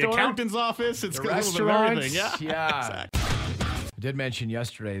grocery probably the store? accountant's office. It's The got a little bit of restaurant? everything. Yeah. Yeah. I did mention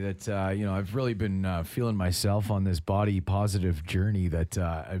yesterday that I've really been feeling myself on this body positive journey that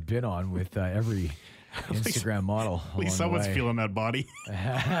I've been on with every Instagram model. At least someone's feeling that body. Is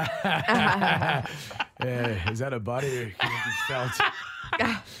that a body or can it be felt?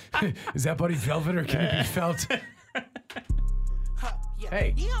 Is that body velvet or can it be felt?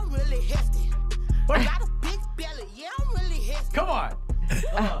 Hey. Yeah, I'm really hefty. What? Got a big belly. Yeah, I'm really hefty. Come on.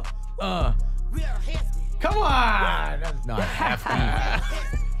 Real hefty. Come on. That's not hefty.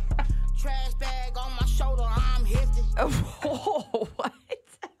 Trash bag on my shoulder. I'm hefty. What?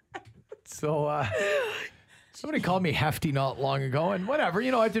 So, somebody called me hefty not long ago, and whatever,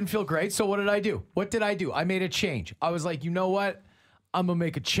 I didn't feel great. So what did I do? I made a change. I was like, you know what? I'm gonna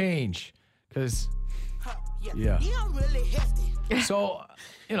make a change, because yeah. I'm really hefty. So,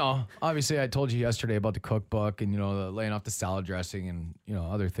 obviously I told you yesterday about the cookbook and, the laying off the salad dressing and,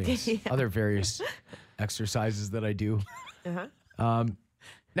 other things, other various exercises that I do. Uh-huh.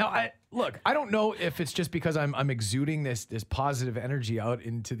 Now, I don't know if it's just because I'm exuding this positive energy out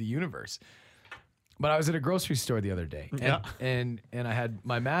into the universe, but I was at a grocery store the other day and I had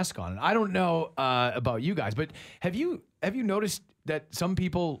my mask on. And I don't know about you guys, but have you noticed that some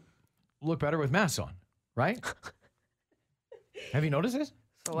people look better with masks on, right? Have you noticed this?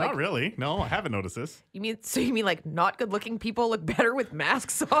 So, Not really. No, I haven't noticed this. You mean like not good looking people look better with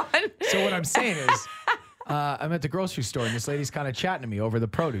masks on? So what I'm saying is, I'm at the grocery store and this lady's kind of chatting to me over the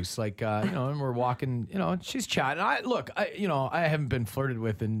produce, like and we're walking, she's chatting. I haven't been flirted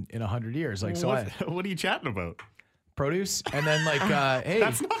with in 100 years, like so. What are you chatting about? Produce, and then like, hey,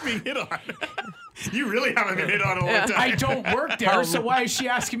 that's not being hit on. You really haven't been hit on all the time. I don't work there, so why is she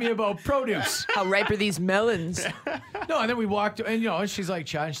asking me about produce? How ripe are these melons? No, and then we walked, and she's like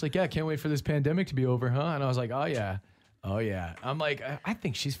chatting. She's like, yeah, can't wait for this pandemic to be over, huh? And I was like, oh yeah. I'm like, I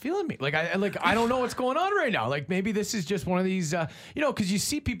think she's feeling me. Like, I don't know what's going on right now. Like, maybe this is just one of these, because you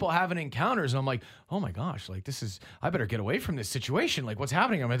see people having encounters, and I'm like, oh my gosh, like I better get away from this situation. Like, what's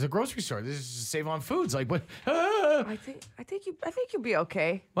happening? I'm at the grocery store. This is to save on foods. Like, what? I think you'll be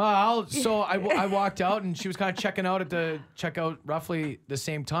okay. Well, so I walked out, and she was kind of checking out at the checkout roughly the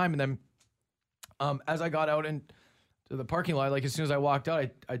same time, and then, as I got out into the parking lot, like as soon as I walked out,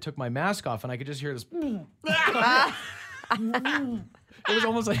 I took my mask off, and I could just hear this. It was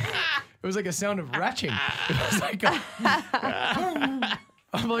almost like a sound of retching. It was like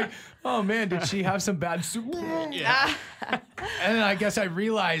I'm like, oh man, did she have some bad soup? Yeah. And then I guess I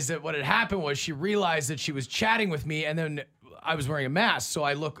realized that what had happened was she realized that she was chatting with me, and then I was wearing a mask, so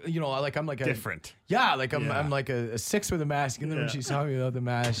I look, like I'm like a different. Yeah, like I'm like a 6 with a mask, and then when she saw me without the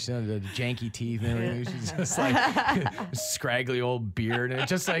mask, she had the janky teeth and everything. She's just like scraggly old beard, and it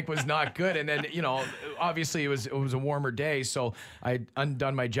just like was not good. And then obviously it was a warmer day, so I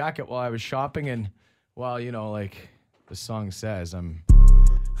undone my jacket while I was shopping, and while like the song says, I'm.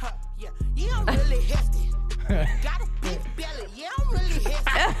 Yeah, I'm really hefty. Got a big belly. Yeah, I'm really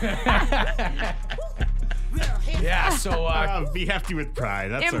hefty. Real hefty. Yeah, so be hefty with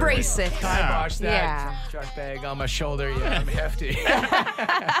pride. That's Embrace all right. it. kibosh that. Yeah. Truck bag on my shoulder. Yeah, I'm hefty.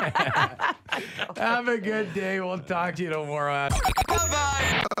 Have a good day. We'll talk to you tomorrow.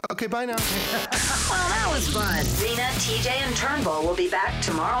 Bye-bye. Okay, bye now. Well, that was fun. Rena, TJ, and Turnbull will be back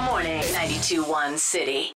tomorrow morning. 92.1 City.